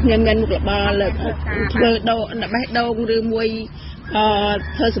ដល់គ្នាមានមុខរបរលើធ្វើដូរបេះដូងឬមួយ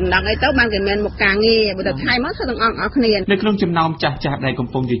ធ្វើសំណង់អីទៅបានគេមានមុខការងារបើទៅថៃមកធ្វើទាំងអស់គ្នានៅក្នុងចំណោមចាស់ៗដែលកំ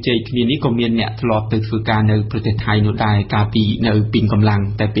ពុងជជែកគ្នានេះក៏មានអ្នកធ្លាប់ទៅធ្វើការនៅប្រទេសថៃនោះដែរកាលពីនៅពីងកម្លាំង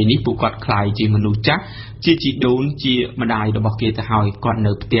តែពេលនេះពួកគាត់ខ្លាយជាមនុស្សចាស់ជាជីដូនជាម្ដាយរបស់គេទៅហើយគាត់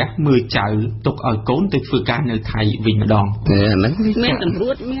នៅផ្ទះមើលចៅទុកឲ្យកូនទៅធ្វើការនៅថៃវិញម្ដងហ្នឹងមានតម្រួ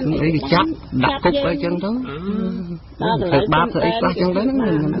តមានអីចាប់ដាក់គុកអីចឹងទៅធ្វើបាបធ្វើអីខ្លះចឹងទៅ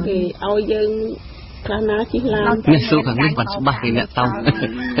គេឲ្យយើងខ្លះណាជិះឡាននេះសួរខាងនេះបាត់ច្បាស់គេអ្នកទៅ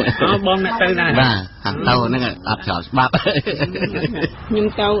បងអ្នកទៅដែរបាទខាងទៅហ្នឹងអត់ច្រើនច្បាប់ខ្ញុំ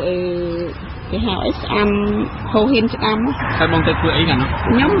ទៅគេហៅអីស្អាំហូហ៊ានស្អាំហើយបងទៅធ្វើអីកាលនោះ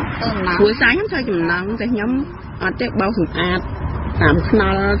ខ្ញុំគ្រួសារខ្ញុំធ្វើចំណងតែខ្ញុំអត់ទេបោសសម្អាតតាមខ្ន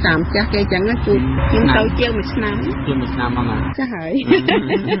ល់តាមផ្ទះគេចឹងគឺខ្ញុំទៅជាងមួយឆ្នាំមកណាចាស់ហើយ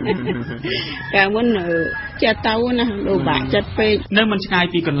កាលមុនចេះទៅណាលោកបាក់ចិត្តពេកនៅមិនឆ្ងាយ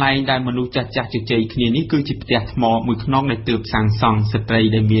ពីកន្លែងដែលមនុស្សចាស់ជជែកគ្នានេះគឺជាផ្ទះថ្មមួយខ្នងដែលទើបសាងសង់ស្ត្រី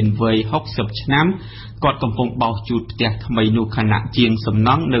ដែលមានវ័យ60ឆ្នាំគាត់កំពុងបោសជូតផ្ទះថ្មីនោះខណៈជាងសំណ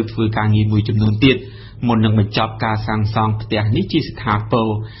ង់នៅធ្វើការងារមួយចំនួនទៀតមុននឹងបញ្ចប់ការសាងសង់ផ្ទះនេះជាស្ថាពរ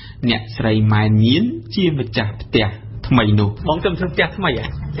អ្នកស្រីម៉ែនញៀនជាម្ចាស់ផ្ទះថ្មីនោះបងទៅធ្វើផ្ទះថ្មី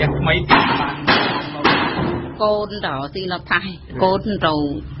ផ្ទះថ្មីបានកូនទៅទីនៅថៃកូនទៅ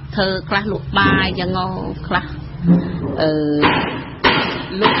ធ្វើខ្លះលក់បាយចឹងខ្លះ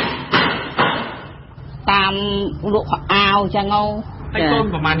លក់តាមលក់ខោអាវចឹងហើយកូន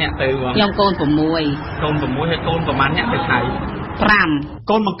ប្រហែលអ្នកទៅខ្ញុំកូន6ហើយកូនប្រហែលអ្នកទៅថៃ5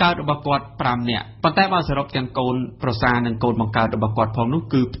កូនបង្កើតរបស់គាត់5នាក់ប៉ុន្តែបើសរុបទាំងកូនប្រសានិងកូនបង្កើតរបស់គាត់ផងនោះ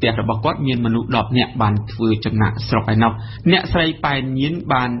គឺផ្ទះរបស់គាត់មានមនុស្ស10នាក់បានធ្វើចំណាក់ស្រុកឯណោះអ្នកស្រីប៉ែនញៀន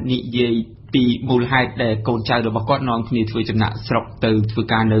បាននិយាយពីមូលហេតុដែលកូនចៅរបស់គាត់នាំគ្នាធ្វើចំណាក់ស្រុកទៅធ្វើ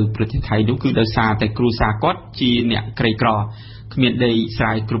ការនៅប្រទេសថៃនោះគឺដោយសារតែគ្រួសារគាត់ជាអ្នកក្រីក្រ គ្មានដីស្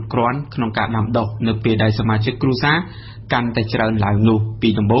រែគ្រប់គ្រាន់ក្នុងការដាំដុះនៅពេលដែលសមាជិកគ្រួសារកាន់តែច្រើនឡើងនោះពី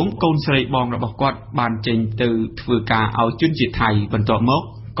ដំបូងកូនស្រីបងរបស់គាត់បានចេញទៅធ្វើការឲ្យជនជាតិថៃបន្ទាប់មក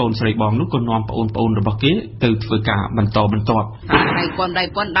កូនស្រីបងនោះក៏នាំប្អូនរបស់គេទៅធ្វើការបន្តបន្ទាប់ហើយកូន10នា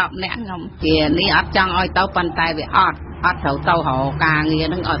ក់ខ្ញុំជានេះអត់ចង់ឲ្យទៅប៉ុន្តែវាអត់ត្រូវទៅរកការងារ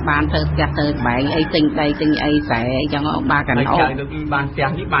នឹងឲ្យបានធ្វើផ្ទះធ្វើក្បែងអីទិញដីទិញអីស្រែអីចឹងបានកណ្ដោបានផ្ទះ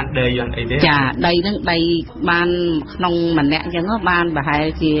នេះបានដីអីទេចាដីនឹងដីបានក្នុងម្នាក់ចឹងបានប្រហែល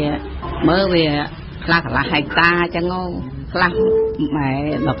ជាមើលវាខ្លះកន្លះហិកតាចឹងខ្លះម៉ែ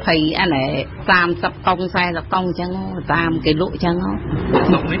20អានេះ30តុង40តុងចឹងតាមគេលក់ចឹង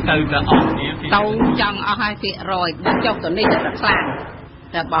ទុកនេះទៅអស់គ្នាទៅចង់អស់ហើយ100ដល់ចុះទៅនេះទៅខ្លាំង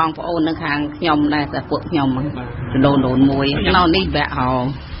តែបងប្អូននៅខាងខ្ញុំដែរតែពួកខ្ញុំដូនមួយនៅនេះបែកហោ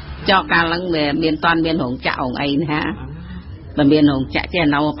ចោកាលឡើងវាមានតន់មានរោងចក្រអងអីណាបើមានរោងចក្រចេះ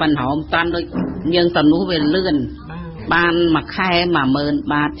នៅប៉ុណ្ណោមតន់ដូចយើងទៅនោះវាលឿនបានមួយខែ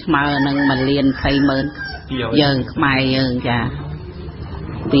 10000 បាតស្មើនឹង1លាន200000យើងខ្មែរយើងចា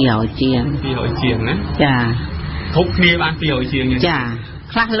200ជាងណាចាគ្រប់គ្នាបាន200ជាងចា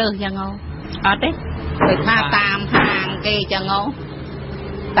ខ្លះលើសចឹងអត់ទេគេថាតាមហាងគេចឹង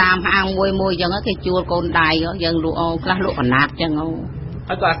តាមហាងមួយចឹងគេជួលកូនដៃយើងលក់ខ្លះលក់កណាត់ចឹង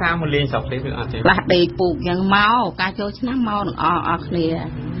ហើយក៏អាសាមកលេងស្រុកទេវាអត់ទេខ្លះដេកពូកចឹងមកការចូលឆ្នាំមកនឹងអស់គ្នា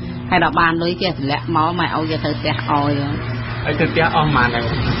ហើយដល់បានលុយគេតម្លាក់មកមកឲ្យទៅផ្ទះអោយហើយទៅផ្ទះអស់ប៉ុន្មានហើយ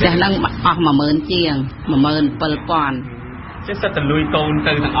ផ្ទះហ្នឹងអស់10000ជាង17000ចេះតែលុយកូន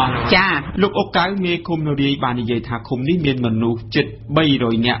ទៅទាំងអស់ចាលោកអុកកៅមេឃុំនរាយបាននិយាយថាឃុំនេះមានមនុស្សជិត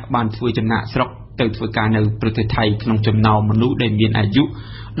300នាក់បានធ្វើចំណាក់ស្រុកទៅធ្វើការនៅប្រទេសថៃក្នុងចំណោមមនុស្សដែលមានអាយុ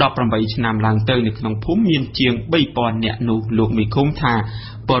18ឆ្នាំឡើងទៅនៅក្នុងភូមិមានជាង3000នាក់នោះលោកមេឃុំថា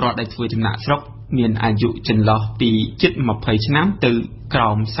ពលរដ្ឋដែលធ្វើចំណាក់ស្រុកមានអាយុចន្លោះពីជិត20ឆ្នាំទៅក្រោ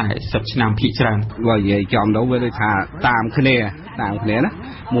ម40ឆ្នាំភាគច្រើនបើនិយាយចំទៅវាដូចថាតាមគ្នាណា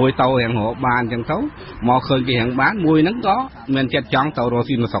មួយទៅរៀងរកបានចឹងទៅមកឃើញគេរៀងបានមួយហ្នឹងក៏មានចិត្តចង់ទៅរក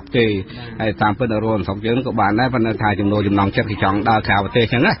ស៊ីនៅស្រុកទេហើយតាមពិតរកស្រុកយើងក៏បានដែរប៉ុន្តែថាចំណូលចំណងចិត្តគេចង់ដើរក្រៅប្រទេស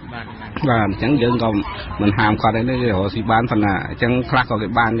ចឹងណាបាទអញ្ចឹងយើងក៏មិនហាមគាត់ទេគេរកស៊ីបានប៉ុន្តែអញ្ចឹងខ្លះក៏គេ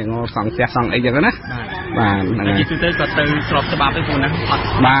បានចឹងសង់ផ្ទះសង់អីចឹងណាបាទហ្នឹងហើយទៅក៏ទៅស្របច្បាប់ទេពូណា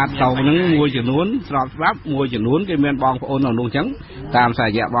បាទទៅហ្នឹងមួយចំនួនស្របច្បាប់មួយចំនួនគេមានបងប្អូននៅនោះចឹងតាមសា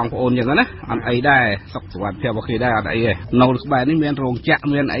រៈបងប្អូនចឹងណាអត់អីដែរសុខសុវត្ថិភាពរបស់គេដែរអត់អីទេនៅក្បែរនេះមានរោងចក្រ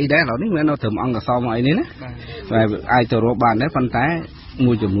មានអីដែរឥឡូវនេះមាននៅត្រឹមអង្គសមអីនេះណាតែអាចទៅរកបានដែរប៉ុន្តែ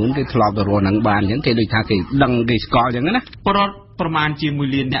មួយចំនួនគេធ្លាប់ទៅរកហ្នឹងបានអញ្ចឹងគេដូចថាគេដឹងគេស្គាល់អញ្ចឹងណាប្រមាណជា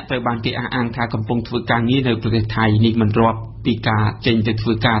1លានអ្នកត្រូវបានគេអះអាងថាកំពុងធ្វើការងារនៅប្រទេសថៃនេះមិនរាប់ពីការចេញទៅធ្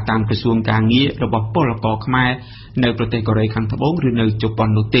វើការតាមក្រសួងការងាររបស់ពលករខ្មែរនៅប្រទេសកូរ៉េខាងត្បូងឬនៅជប៉ុន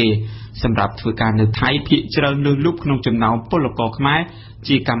នោះទេសម្រាប់ធ្វើការនៅថៃភាគច្រើនលើសលប់ក្នុងចំណោមពលករខ្មែរ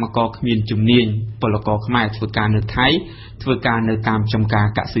ជាកម្មករគ្មានជំនាញពលករខ្មែរធ្វើការនៅថៃធ្វើការនៅតាមចំការ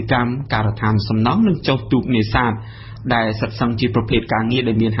កសិកម្មការដ្ឋានសំណង់និងចុះទូកនេសាទដែលសិតសឹងជាប្រភេទការងារ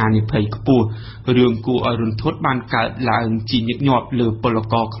ដែលមានហានិភ័យខ្ពស់រឿងគួរឲ្យរន្ធត់បានកើតឡើងជាញឹកញាប់លើពល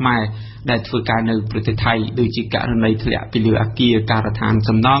ករខ្មែរដែលធ្វើការនៅប្រទេសថៃដូចជាករណីធ្លាក់ពីលើអគារការដ្ឋាន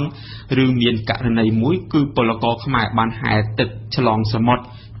សំណង់ឬមានករណីមួយគឺពលករខ្មែរបានហែលទឹកឆ្លងសមុទ្រ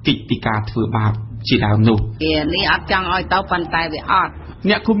តិចពីការធ្វើបាបជាដើមនោះនេះអត់ចង់ឲ្យទៅប៉ុន្តែវាអត់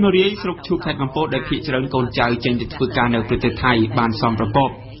អ្នកឃុំនរាយស្រុកឈូកខេត្តកំពតដែលភាគច្រើនកូនចៅចេញទៅធ្វើការនៅប្រទេសថៃបានសំប្រកប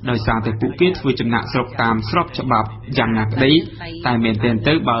ដោយសារតែពួកគេធ្វើចំណាក់ស្រុកតាមស្របច្បាប់យ៉ាងណាក្តីតែមែនទែន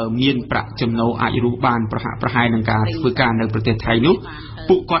ទៅបើមានប្រាក់ចំណូលអាចរស់បានប្រហាក់ប្រហែលនឹងការធ្វើការនៅប្រទេសថៃនោះ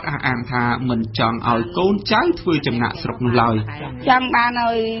ពួកគាត់អះអាងថាមិនចង់ឲ្យកូនចៅធ្វើចំណាក់ស្រុកនោះឡើយចង់បាន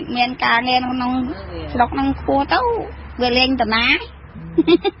ឲ្យមានការងារក្នុងស្រុកនឹងខ្ពស់ទៅវាលេងតាណា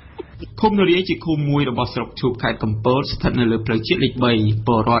ឃុំនរាយជាឃុំមួយរបស់ស្រុកឈូកខេត្តកំពតស្ថិតនៅលើផ្លូវជាតិលេខ3ព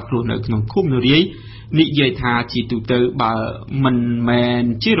លរដ្ឋរស់នៅក្នុងឃុំនរាយនិយាយថាជាទូទៅបើមិនមែន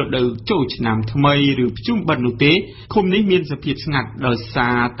ជារដូវចូលឆ្នាំថ្មីឬភ្ជុំបិណ្ឌនោះទេឃុំនេះមានសភាពស្ងាត់ដោយសា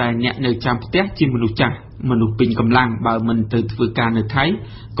រតែអ្នកនៅចាំផ្ទះជាមនុស្សចាស់មនុស្សពេញកម្លាំងបើមិនទៅធ្វើការនៅថៃ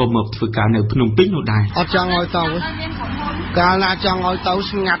ក៏មកធ្វើការនៅភ្នំពេញនោះដែរអត់ចង់ឲ្យទៅកាលណាចង់ឲ្យទៅ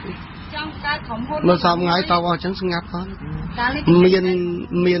ស្ងាត់ចង់កើតក្រុមហ៊ុនមកសំថ្ងៃទៅអស់ចឹងស្ងាត់ផង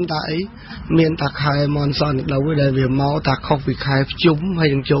មានតែអីមានតែខែមនសនដល់ដែលវាមកតែខុសពីខែភ្ជុំហើយ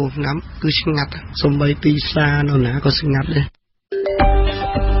នឹងចូលឆ្នាំគឺស្ងាត់សំបីទីផ្សារនៅណាក៏ស្ងាត់ដែរ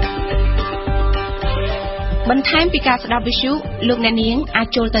បន្ថែមពីការស្ដាប់វិទ្យុលោកអ្នកនាងអាច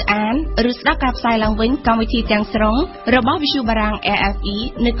ចូលទៅអានឬស្ដាប់ការផ្សាយឡើងវិញកម្មវិធីទាំងស្រុងរបស់វិទ្យុបារាំង RFI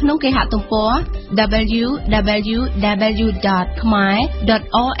នៅក្នុងគេហទំព័រ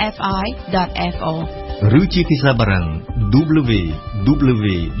www.khmer.rfi.fr ឬជាភាសាបារាំង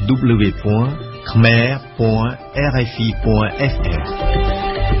www.khmer.rfi.fr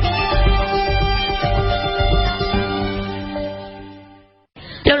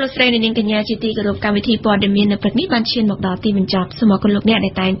ស្រីនាងកញ្ញាជាទីគោរពកម្មវិធីព័ត៌មាននៅព្រឹកនេះបានឈានមកដល់ទីបញ្ចប់សូមអរគុណលោកអ្នកដែ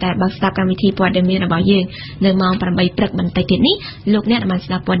លតែងតែបើកស្ដាប់កម្មវិធីព័ត៌មានរបស់យើងនៅម៉ោង 8 ព្រឹកបន្តិចទៀតនេះលោកអ្នកបាន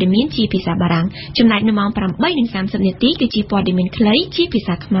ស្ដាប់ព័ត៌មានជាភាសាបារាំងចំណែកនៅម៉ោង 8:30 នាទីគឺជាព័ត៌មានខ្លីជាភា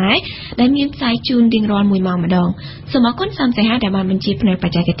សាខ្មែរដែលមានផ្សាយជូនរៀងរាល់1ម៉ោងម្ដងសូមអរគុណសំសេហាដែលបានបញ្ជាផ្នែកប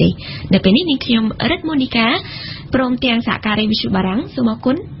ច្ចេកទេសនៅពេលនេះនាងខ្ញុំរិទ្ធមូនីកាព្រមទាំងសហការីវិទ្យុបារាំងសូមអរ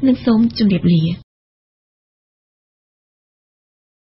គុណនិងសូមជម្រាបលា